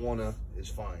you don't want to, it's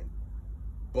fine.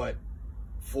 But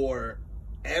for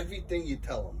everything you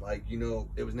tell them, like, you know,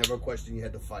 it was never a question you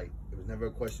had to fight. It was never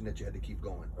a question that you had to keep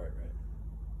going. Right.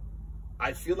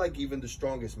 I feel like even the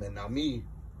strongest men, now me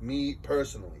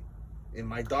personally, in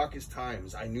my darkest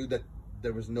times, I knew that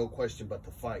there was no question but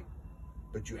to fight.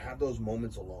 But you have those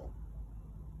moments alone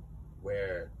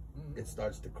where it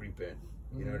starts to creep in.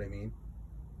 You know what I mean?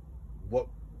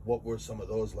 What were some of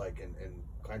those like, and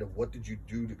kind of what did you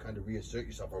do to kind of reassert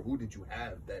yourself, or who did you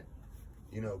have that,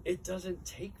 you know? It doesn't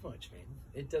take much, man.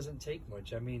 It doesn't take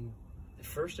much. I mean,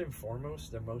 first and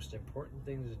foremost, the most important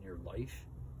things in your life,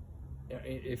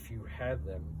 if you have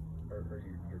them, are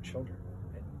your children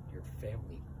and your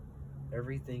family.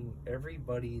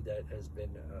 Everybody that has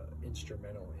been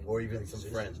instrumental in Or even your some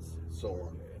existence. friends, so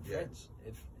on. And Yeah. friends,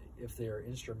 if they are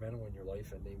instrumental in your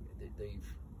life and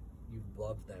you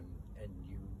love them, and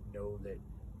you know that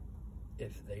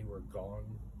if they were gone,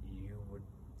 you would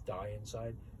die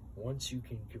inside. Once you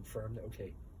can confirm that,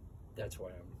 okay, that's why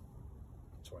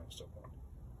I'm still born.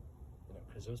 You know,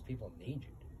 because those people need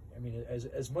you. I mean,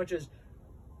 as much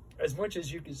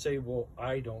as you can say, well,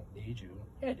 I don't need you.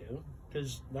 Yeah, I do.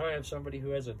 Because now I have somebody who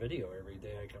has a video every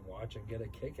day I can watch and get a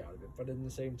kick out of it. But in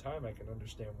the same time, I can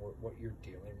understand what you're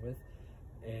dealing with.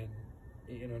 And,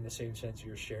 you know, in the same sense,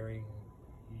 you're sharing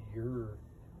your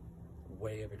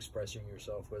way of expressing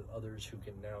yourself with others who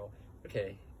can now,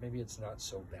 okay, maybe it's not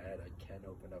so bad. I can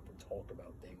open up and talk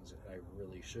about things, and I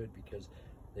really should, because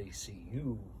they see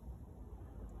you,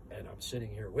 and I'm sitting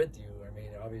here with you. I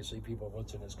mean, obviously, people,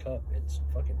 what's in his cup? It's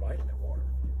fucking vitamin water.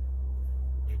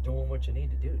 You're doing what you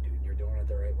need to do, dude. You're doing it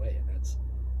the right way, and that's,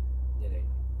 you know,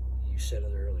 you said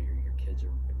it earlier, your kids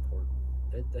are important.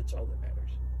 That's all that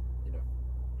matters, you know.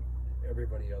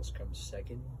 Everybody else comes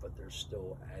second, but they're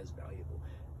still as valuable.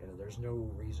 You know, there's no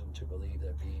reason to believe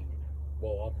that being,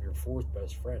 well, I'm your fourth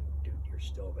best friend, dude, you're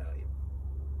still valuable.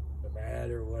 No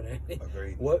matter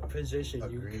what position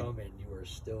you come in, you are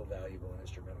still valuable and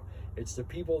instrumental. It's the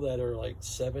people that are like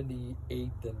 78th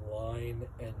in line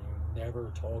and you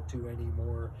never talk to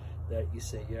anymore, that you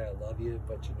say, yeah, I love you,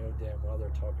 but you know damn well they're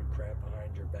talking crap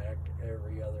behind your back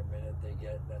every other minute they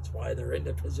get. And that's why they're in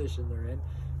the position they're in,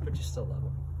 but you still love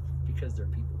them because they're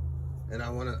people. And I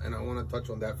wanna touch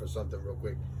on that for something real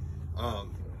quick.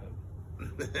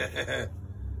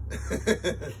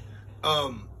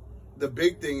 The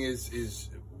big thing is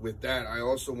with that, I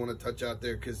also want to touch out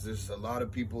there, because there's a lot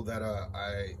of people that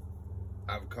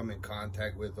I've come in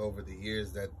contact with over the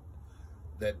years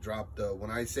that drop the,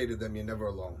 when I say to them, you're never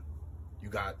alone. You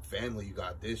got family, you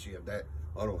got this, you have that.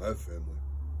 I don't have family.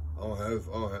 I don't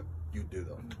have. You do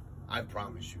though. I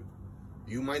promise you.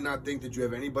 You might not think that you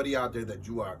have anybody out there that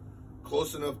you are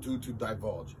close enough to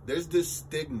divulge. There's this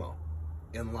stigma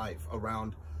in life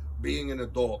around being an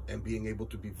adult and being able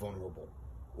to be vulnerable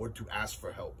or to ask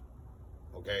for help.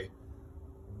 Okay?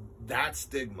 That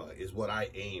stigma is what I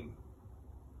aim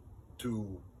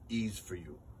to ease for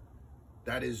you.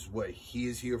 That is what he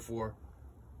is here for.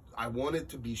 I want it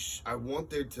to be, I want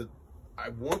there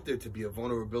to be a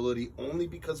vulnerability only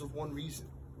because of one reason.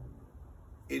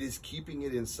 It is keeping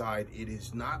it inside. It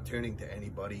is not turning to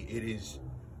anybody. It is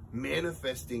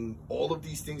manifesting all of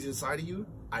these things inside of you.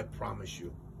 I promise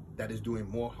you, that is doing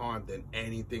more harm than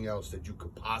anything else that you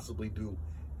could possibly do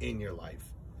in your life.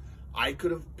 I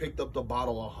could have picked up the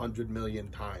bottle 100 million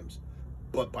times,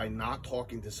 but by not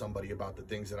talking to somebody about the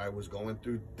things that I was going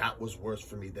through, that was worse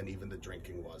for me than even the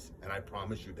drinking was. And I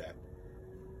promise you that.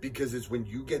 Because it's when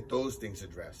you get those things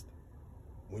addressed,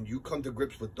 when you come to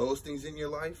grips with those things in your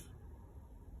life,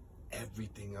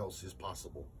 everything else is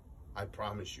possible. I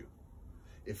promise you.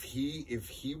 If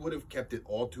he would have kept it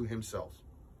all to himself,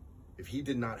 if he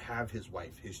did not have his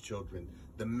wife, his children,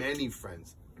 the many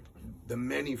friends,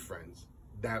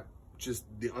 that just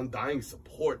the undying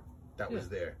support that was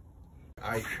there.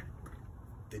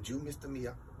 Did you, Mr.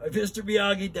 Miyagi? Mr.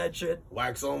 Miyagi, that shit.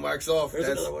 Wax on, wax off.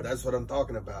 That's what I'm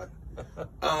talking about.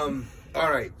 All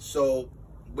right. So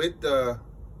with the,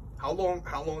 how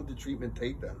long did treatment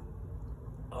take then?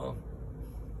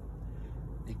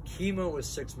 The chemo was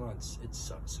 6 months. It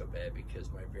sucked so bad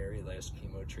because my very last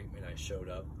chemo treatment, I showed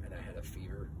up and I had a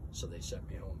fever, so they sent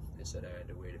me home. They said I had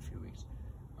to wait a few weeks.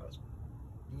 I was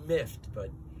miffed, but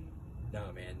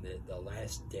no, man, the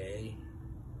last day.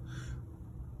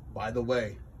 By the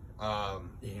way, yeah,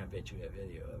 I bet you have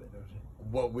video of it, don't you?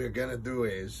 What we're gonna do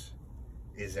is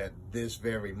at this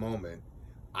very moment,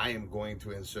 I am going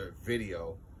to insert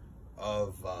video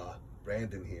of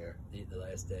Brandon here. The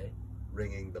last day?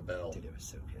 Ringing the bell. Dude, it was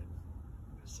so good.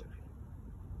 It was so good.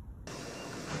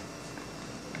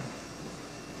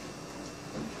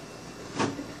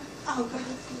 Oh, God.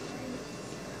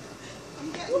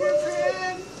 I'm getting your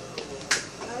friend.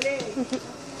 Howdy.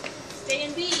 Stay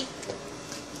in B.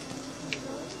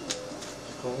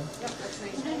 Cool. Yep, that's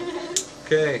nice.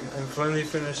 Okay, I'm finally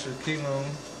finished with chemo.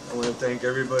 I want to thank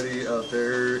everybody out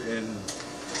there in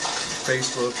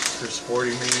Facebook for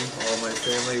supporting me, all my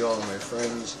family, all of my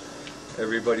friends,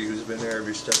 everybody who's been there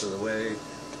every step of the way.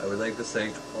 I would like to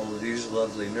thank all of these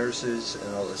lovely nurses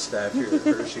and all the staff here at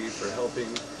Hershey for helping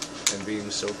and being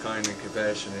so kind and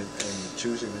compassionate and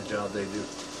choosing the job they do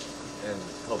and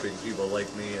helping people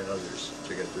like me and others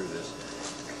to get through this.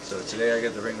 So today I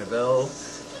get to ring the bell.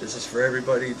 This is for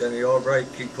everybody. Denny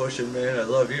Albright, keep pushing, man. I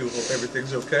love you. Hope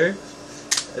everything's okay.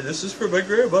 And this is for my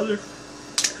grandmother,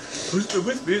 who's been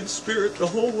with me in spirit the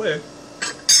whole way.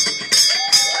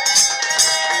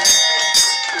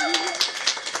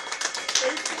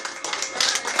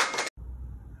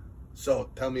 So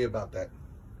tell me about that.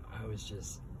 I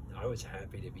was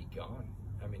happy to be gone.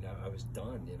 I mean, I was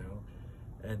done, you know.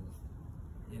 And,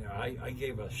 you know, I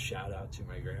gave a shout out to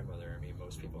my grandmother. I mean,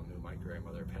 most people knew my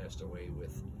grandmother passed away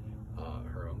with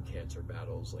her own cancer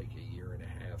battles like a year and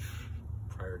a half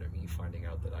prior to me finding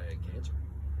out that I had cancer.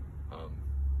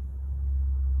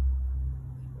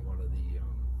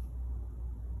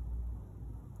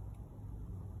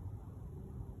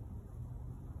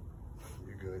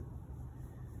 good.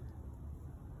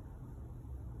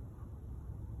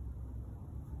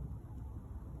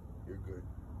 You're good.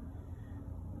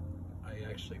 I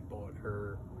actually bought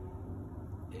her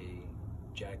a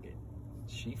jacket.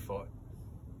 She fought,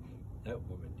 that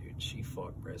woman, dude, she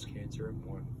fought breast cancer and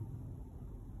won.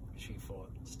 She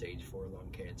fought stage 4 lung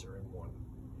cancer and won.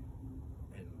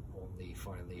 And only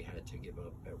finally had to give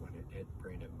up when it hit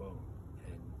brain and bone.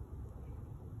 And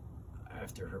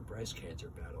after her breast cancer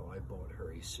battle, I bought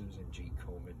her a Susan G.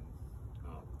 Komen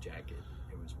jacket.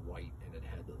 It was white and it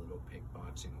had the little pink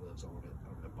boxing gloves on it.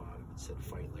 On the bottom it said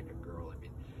 "Fight like a girl." I mean,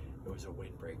 it was a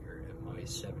windbreaker, and my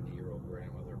 70-year-old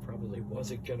grandmother probably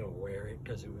wasn't gonna wear it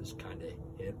because it was kind of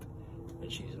hip,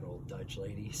 and she's an old Dutch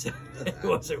lady, so it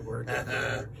wasn't working for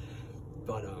her.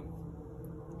 But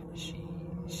she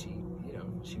you know,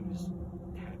 she was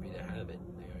happy to have it.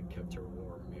 You know, it kept her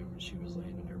warm, you know, when she was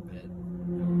laying in her bed.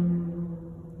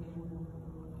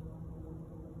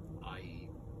 I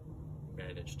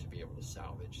managed to be able to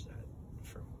salvage that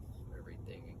from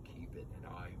everything and keep it, and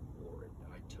I wore it.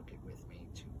 I took it with me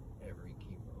to every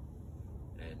chemo,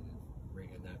 and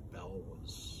ringing that bell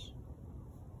was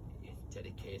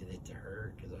dedicated it to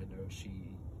her, because I know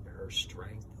her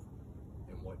strength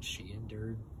and what she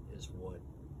endured is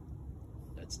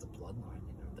that's the bloodline,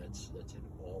 you know, that's in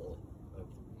all of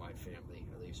my family,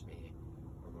 at least me.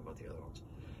 I don't know about the other ones,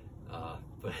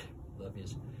 but love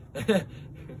yous.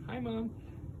 Hi, Mom.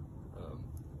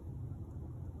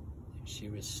 She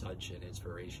was such an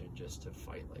inspiration just to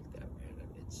fight like that, man.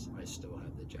 I still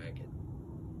have the jacket.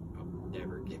 I'm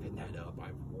never giving that up.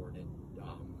 I've worn it.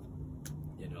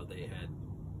 You know, they had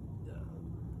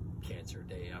Cancer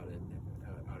Day out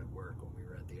at work when we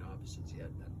were at the offices yet,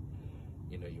 and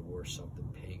you know, you wore something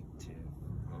pink to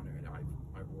honor it.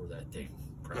 I wore that thing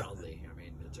proudly. I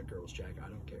mean, it's a girl's jacket. I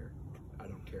don't care. I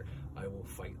don't care. I will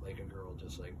fight like a girl,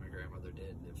 just like my grandmother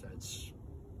did, if that's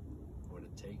what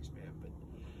it takes, man. But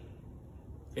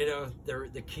you know,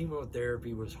 the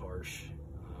chemotherapy was harsh.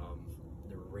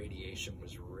 The radiation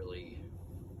was really,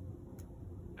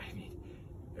 I mean,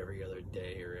 every other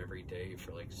day or every day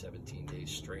for like 17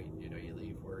 days straight. You know, you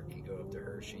leave work, you go up to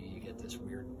Hershey, you get this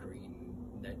weird green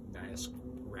net mask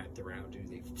wrapped around you.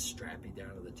 They strap you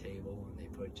down to the table and they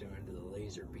put you into the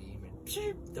laser beam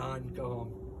and done, go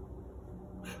home.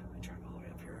 I drive all the way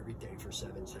up here every day for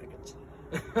 7 seconds.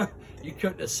 You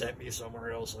couldn't have sent me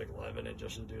somewhere else like Lebanon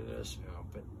just to do this, you know,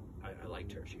 but I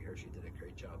liked Hershey. Hershey did a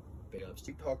great job. Big ups.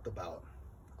 We talked about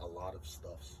a lot of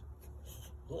stuffs.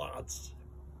 Lots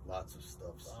of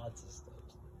stuffs. Lots of stuff.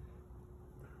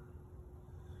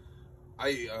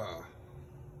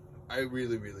 I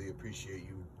really, really appreciate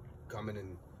you coming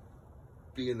and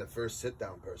being the first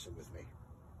sit-down person with me.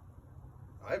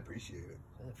 I appreciate it.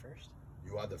 Is that the first?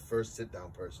 You are the first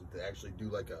sit-down person to actually do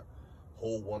like a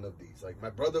whole one of these. Like, my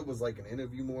brother was like an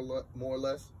interview more or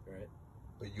less. Right.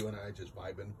 But you and I just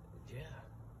vibing. Yeah.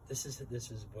 This is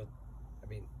what, I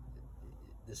mean,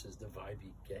 this is the vibe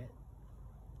you get.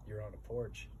 You're on a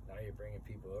porch. Now you're bringing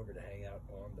people over to hang out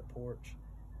on the porch.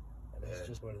 And that's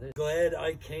just what it is. Glad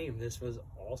I came. This was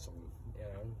awesome. You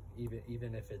know,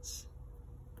 even if it's,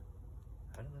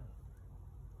 I don't know.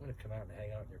 I'm going to come out and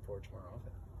hang out on your porch more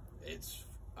often. It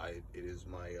is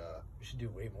my, We should do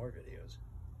way more videos.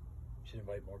 We should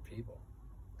invite more people.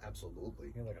 Absolutely.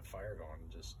 You get like a fire going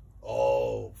and just.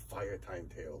 Oh, Fire Time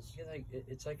Tales. Yeah, like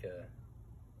it's like an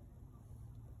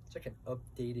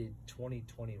updated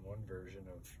 2021 version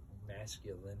of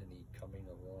masculinity coming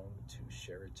along to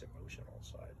share its emotional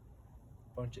side.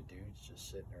 Bunch of dudes just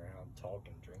sitting around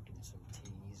talking, drinking some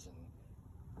teas and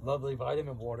lovely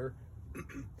vitamin water.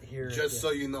 Here, just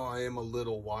so you know, I am a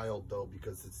little wild though,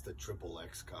 because it's the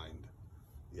XXX kind.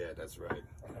 Yeah, that's right.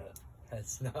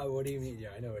 That's not. What do you mean? Yeah,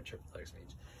 I know what XXX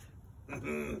means.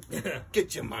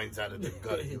 Get your minds out of the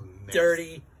gutter, you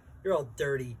dirty. You're all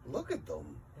dirty. Look at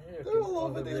them. Yeah, they're all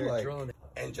over there like. drilling.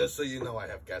 And just so you know, I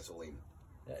have gasoline.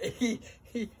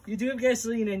 You do have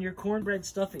gasoline in your cornbread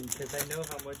stuffing, because I know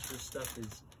how much this stuff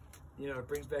is. You know, it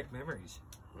brings back memories.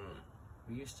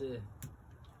 We used to.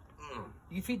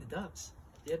 You feed the ducks.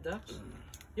 Do you have ducks?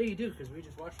 Yeah, you do, because we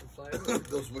just watched them fly over.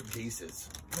 Those were geeses.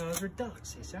 No, those were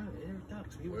ducks. They were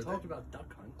ducks. We were talking about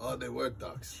duck hunt. Oh, they were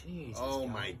ducks. Jesus, oh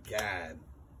my God.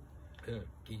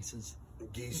 Geeses.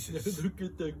 Geeses. Look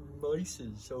at the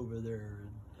mices over there.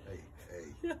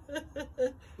 Hey.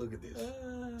 Look at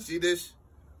this. See this?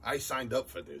 I signed up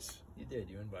for this. You did.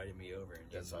 You invited me over, and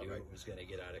That's you all knew right. it was going to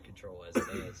get out of control as it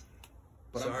is.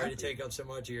 But Sorry to take up so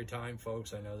much of your time,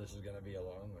 folks. I know this is going to be a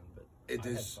long one, but it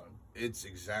is. Had fun. It's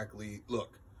exactly.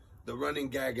 Look, the running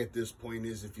gag at this point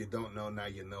is, if you don't know, now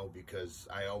you know, because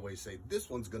I always say this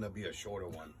one's going to be a shorter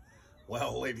one.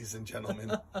 Well, ladies and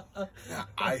gentlemen,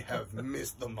 I have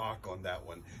missed the mark on that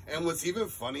one. And what's even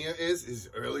funnier is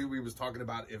earlier we was talking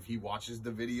about if he watches the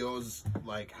videos,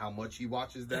 like how much he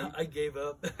watches them. I gave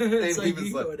up. And It's he like, was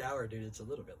you like, go an hour, dude. It's a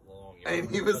little bit long. and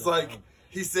he was like,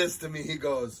 he says to me, he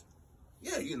goes,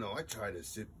 yeah, you know, I try to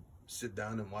sit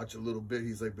down and watch a little bit.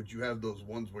 He's like, but you have those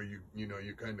ones where you know,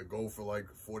 you kind of go for like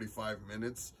 45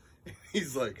 minutes.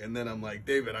 He's like, and then I'm like,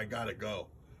 David, I gotta go.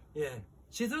 Yeah.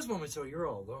 See, those moments, though, you're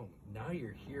all alone. Now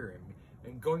you're here,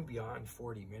 and going beyond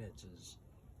 40 minutes is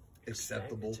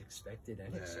Acceptable. It's expected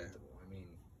and acceptable. I mean,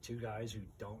 two guys who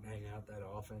don't hang out that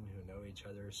often, who know each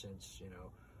other since, you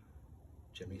know,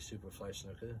 Jimmy Superfly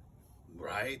Snuka.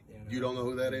 Right? You know, You don't know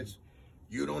who that is?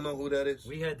 You don't know who that is?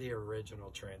 We had the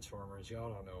original Transformers. Y'all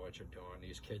don't know what you're doing.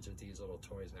 These kids with these little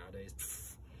toys nowadays. Pfft.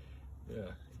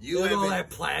 Yeah. You and all haven't- that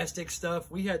plastic stuff.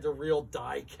 We had the real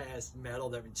die-cast metal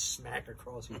that would smack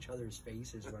across each other's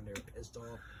faces when they were pissed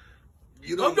off.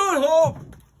 You I'm don't. going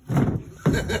home!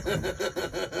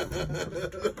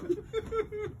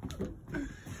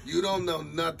 You don't know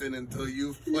nothing until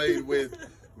you've played with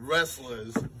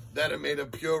wrestlers that are made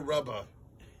of pure rubber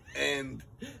and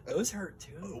Those hurt,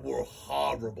 too. were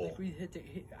horrible. Like we hit the...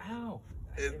 Ow.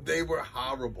 They were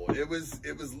horrible. It was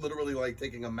literally like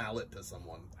taking a mallet to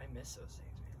someone. I miss those things,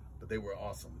 man. But they were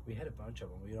awesome. We had a bunch of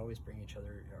them. We'd always bring each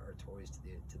other our toys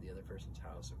to the other person's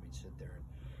house, and we'd sit there and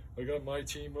I got my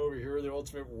team over here, the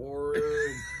Ultimate Warrior,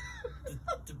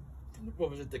 and what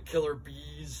was it, the Killer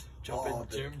Bees, jumping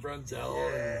Jim Brunzell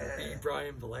and B.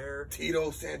 Brian Blair,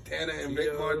 Tito Santana and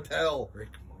Tito, Rick Martel. Rick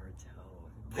Martel,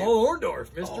 Paul Orndorff,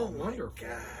 Mr. Oh my Wonderful.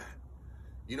 God.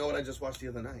 You know what I just watched the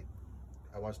other night?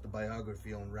 I watched the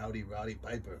biography on Rowdy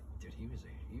Piper. Dude, he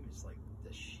was like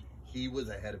the shit. He was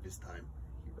ahead of his time.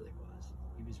 He really was.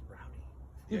 He was rowdy.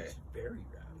 He Yeah. was very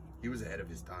rowdy. He was ahead of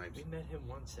his times. We met him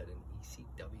once at an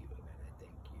ECW event, I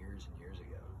think, years and years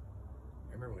ago.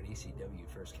 I remember when ECW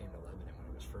first came to Lebanon, when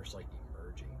it was first like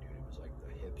emerging, dude. It was like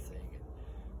the hip thing, and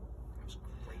it was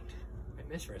great.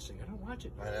 I miss wrestling. I don't watch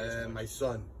it.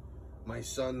 My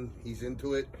son, he's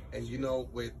into it, and you know,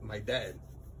 with my dad,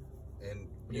 and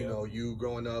you know, you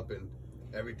growing up and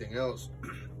everything else.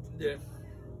 Yeah.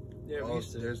 Yeah, we Oh,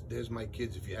 used to. there's my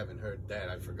kids. If you haven't heard that,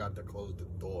 I forgot to close the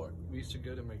door. We used to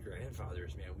go to my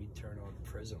grandfather's, man. We'd turn on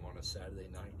Prism on a Saturday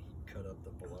night. He'd cut up the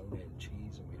bologna and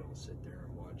cheese, and we'd all sit there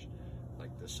and watch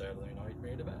like the Saturday night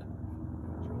main event.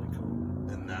 It was really cool.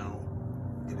 And now,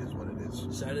 it is what it is.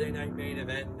 Saturday night main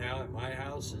event now at my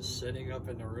house is sitting up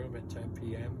in the room at 10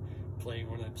 p.m. playing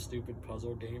one of them stupid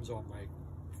puzzle games on my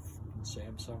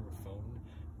Samsung phone,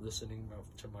 listening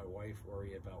to my wife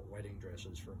worry about wedding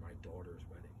dresses for my daughter's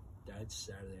wedding. That's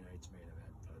Saturday night's main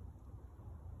event.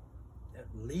 But at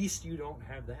least you don't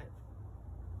have that.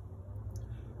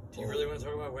 Do you really want to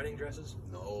talk about wedding dresses?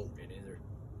 No. Me neither.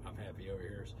 I'm happy over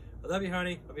here. I love you,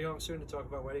 honey. I'll be home soon to talk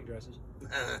about wedding dresses.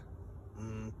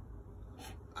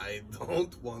 I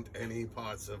don't want any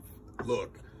parts of.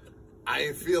 Look,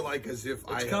 I feel like as if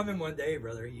It's coming one day,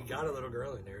 brother. You got a little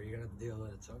girl in there. You're gonna have to deal with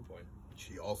it at some point.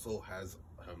 She also has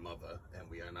her mother, and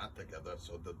we are not together,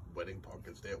 so the wedding part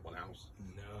can stay at one house.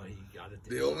 No, you got it.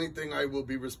 The only thing I will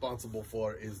be responsible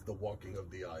for is the walking of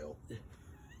the aisle.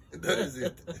 That is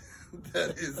it.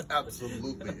 That is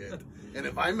absolutely it. And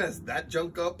if I mess that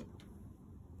junk up,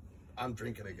 I'm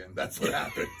drinking again. That's what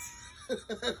happens.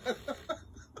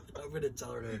 I'm gonna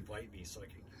tell her to invite me so I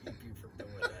can keep you from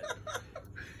doing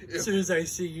that. As soon as I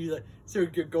see you, like, so you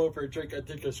go for a drink, I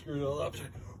think I screwed it all up.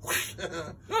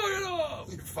 Knock it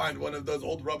off! You find one of those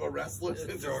old rubber wrestlers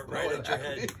and Throw it right at your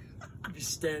head. Be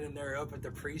standing there up at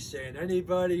the priest saying,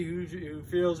 anybody who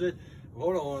feels it,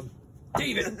 hold on,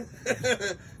 David.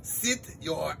 Sit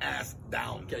your ass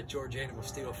down. Got George Animal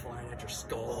Steel flying at your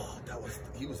skull. Oh,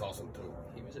 he was awesome too.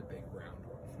 He was a big round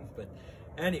one. But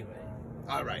anyway.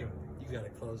 All right. You gotta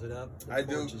close it up. I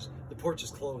do. The porch is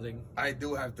closing. I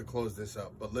do have to close this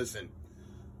up, but listen,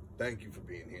 thank you for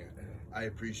being here. I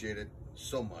appreciate it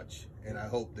so much, and I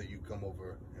hope that you come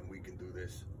over and we can do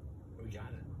this. We gotta.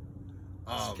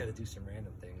 Just gotta do some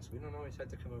random things. We don't always have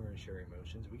to come over and share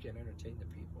emotions. We can entertain the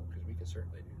people, because we can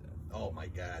certainly do that. Oh my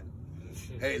God.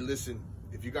 Hey, listen,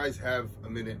 if you guys have a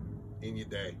minute in your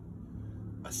day,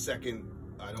 a second,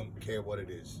 I don't care what it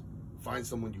is, find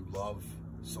someone you love,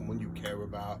 someone you care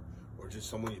about, or just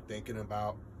someone you're thinking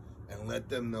about, and let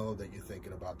them know that you're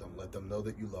thinking about them. Let them know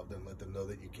that you love them. Let them know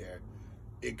that you care.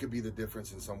 It could be the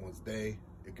difference in someone's day.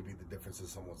 It could be the difference in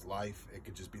someone's life. It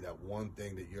could just be that one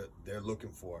thing that they're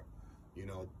looking for, you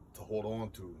know, to hold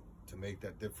on to make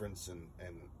that difference and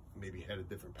maybe head a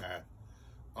different path.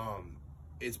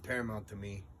 It's paramount to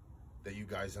me that you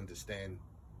guys understand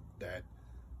that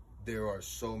there are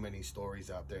so many stories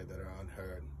out there that are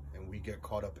unheard, and we get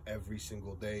caught up every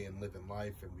single day in living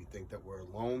life, and we think that we're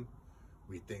alone.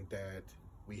 We think that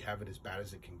we have it as bad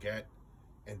as it can get,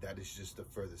 and that is just the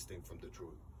furthest thing from the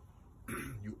truth.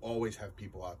 You always have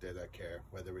people out there that care,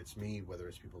 whether it's me, whether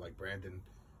it's people like Brandon.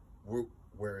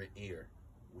 We're an ear.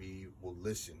 We will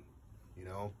listen, you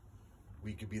know.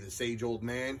 We could be the sage old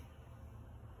man.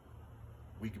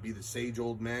 We could be the sage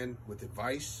old man with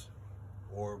advice,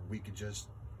 or we could just,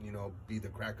 you know, be the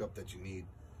crack up that you need.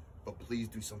 But please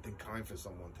do something kind for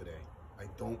someone today. I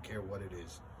don't care what it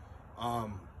is.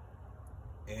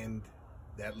 And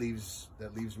that leaves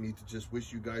me to just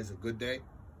wish you guys a good day,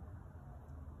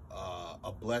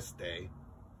 a blessed day,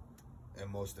 and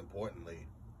most importantly,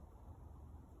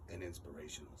 an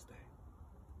inspirational day.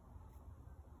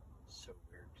 So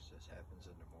weird because this happens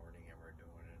in the morning and we're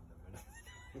doing it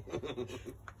in the middle.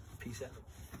 Peace out.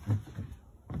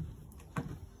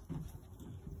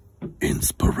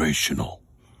 Inspirational.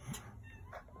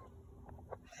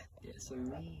 Yes,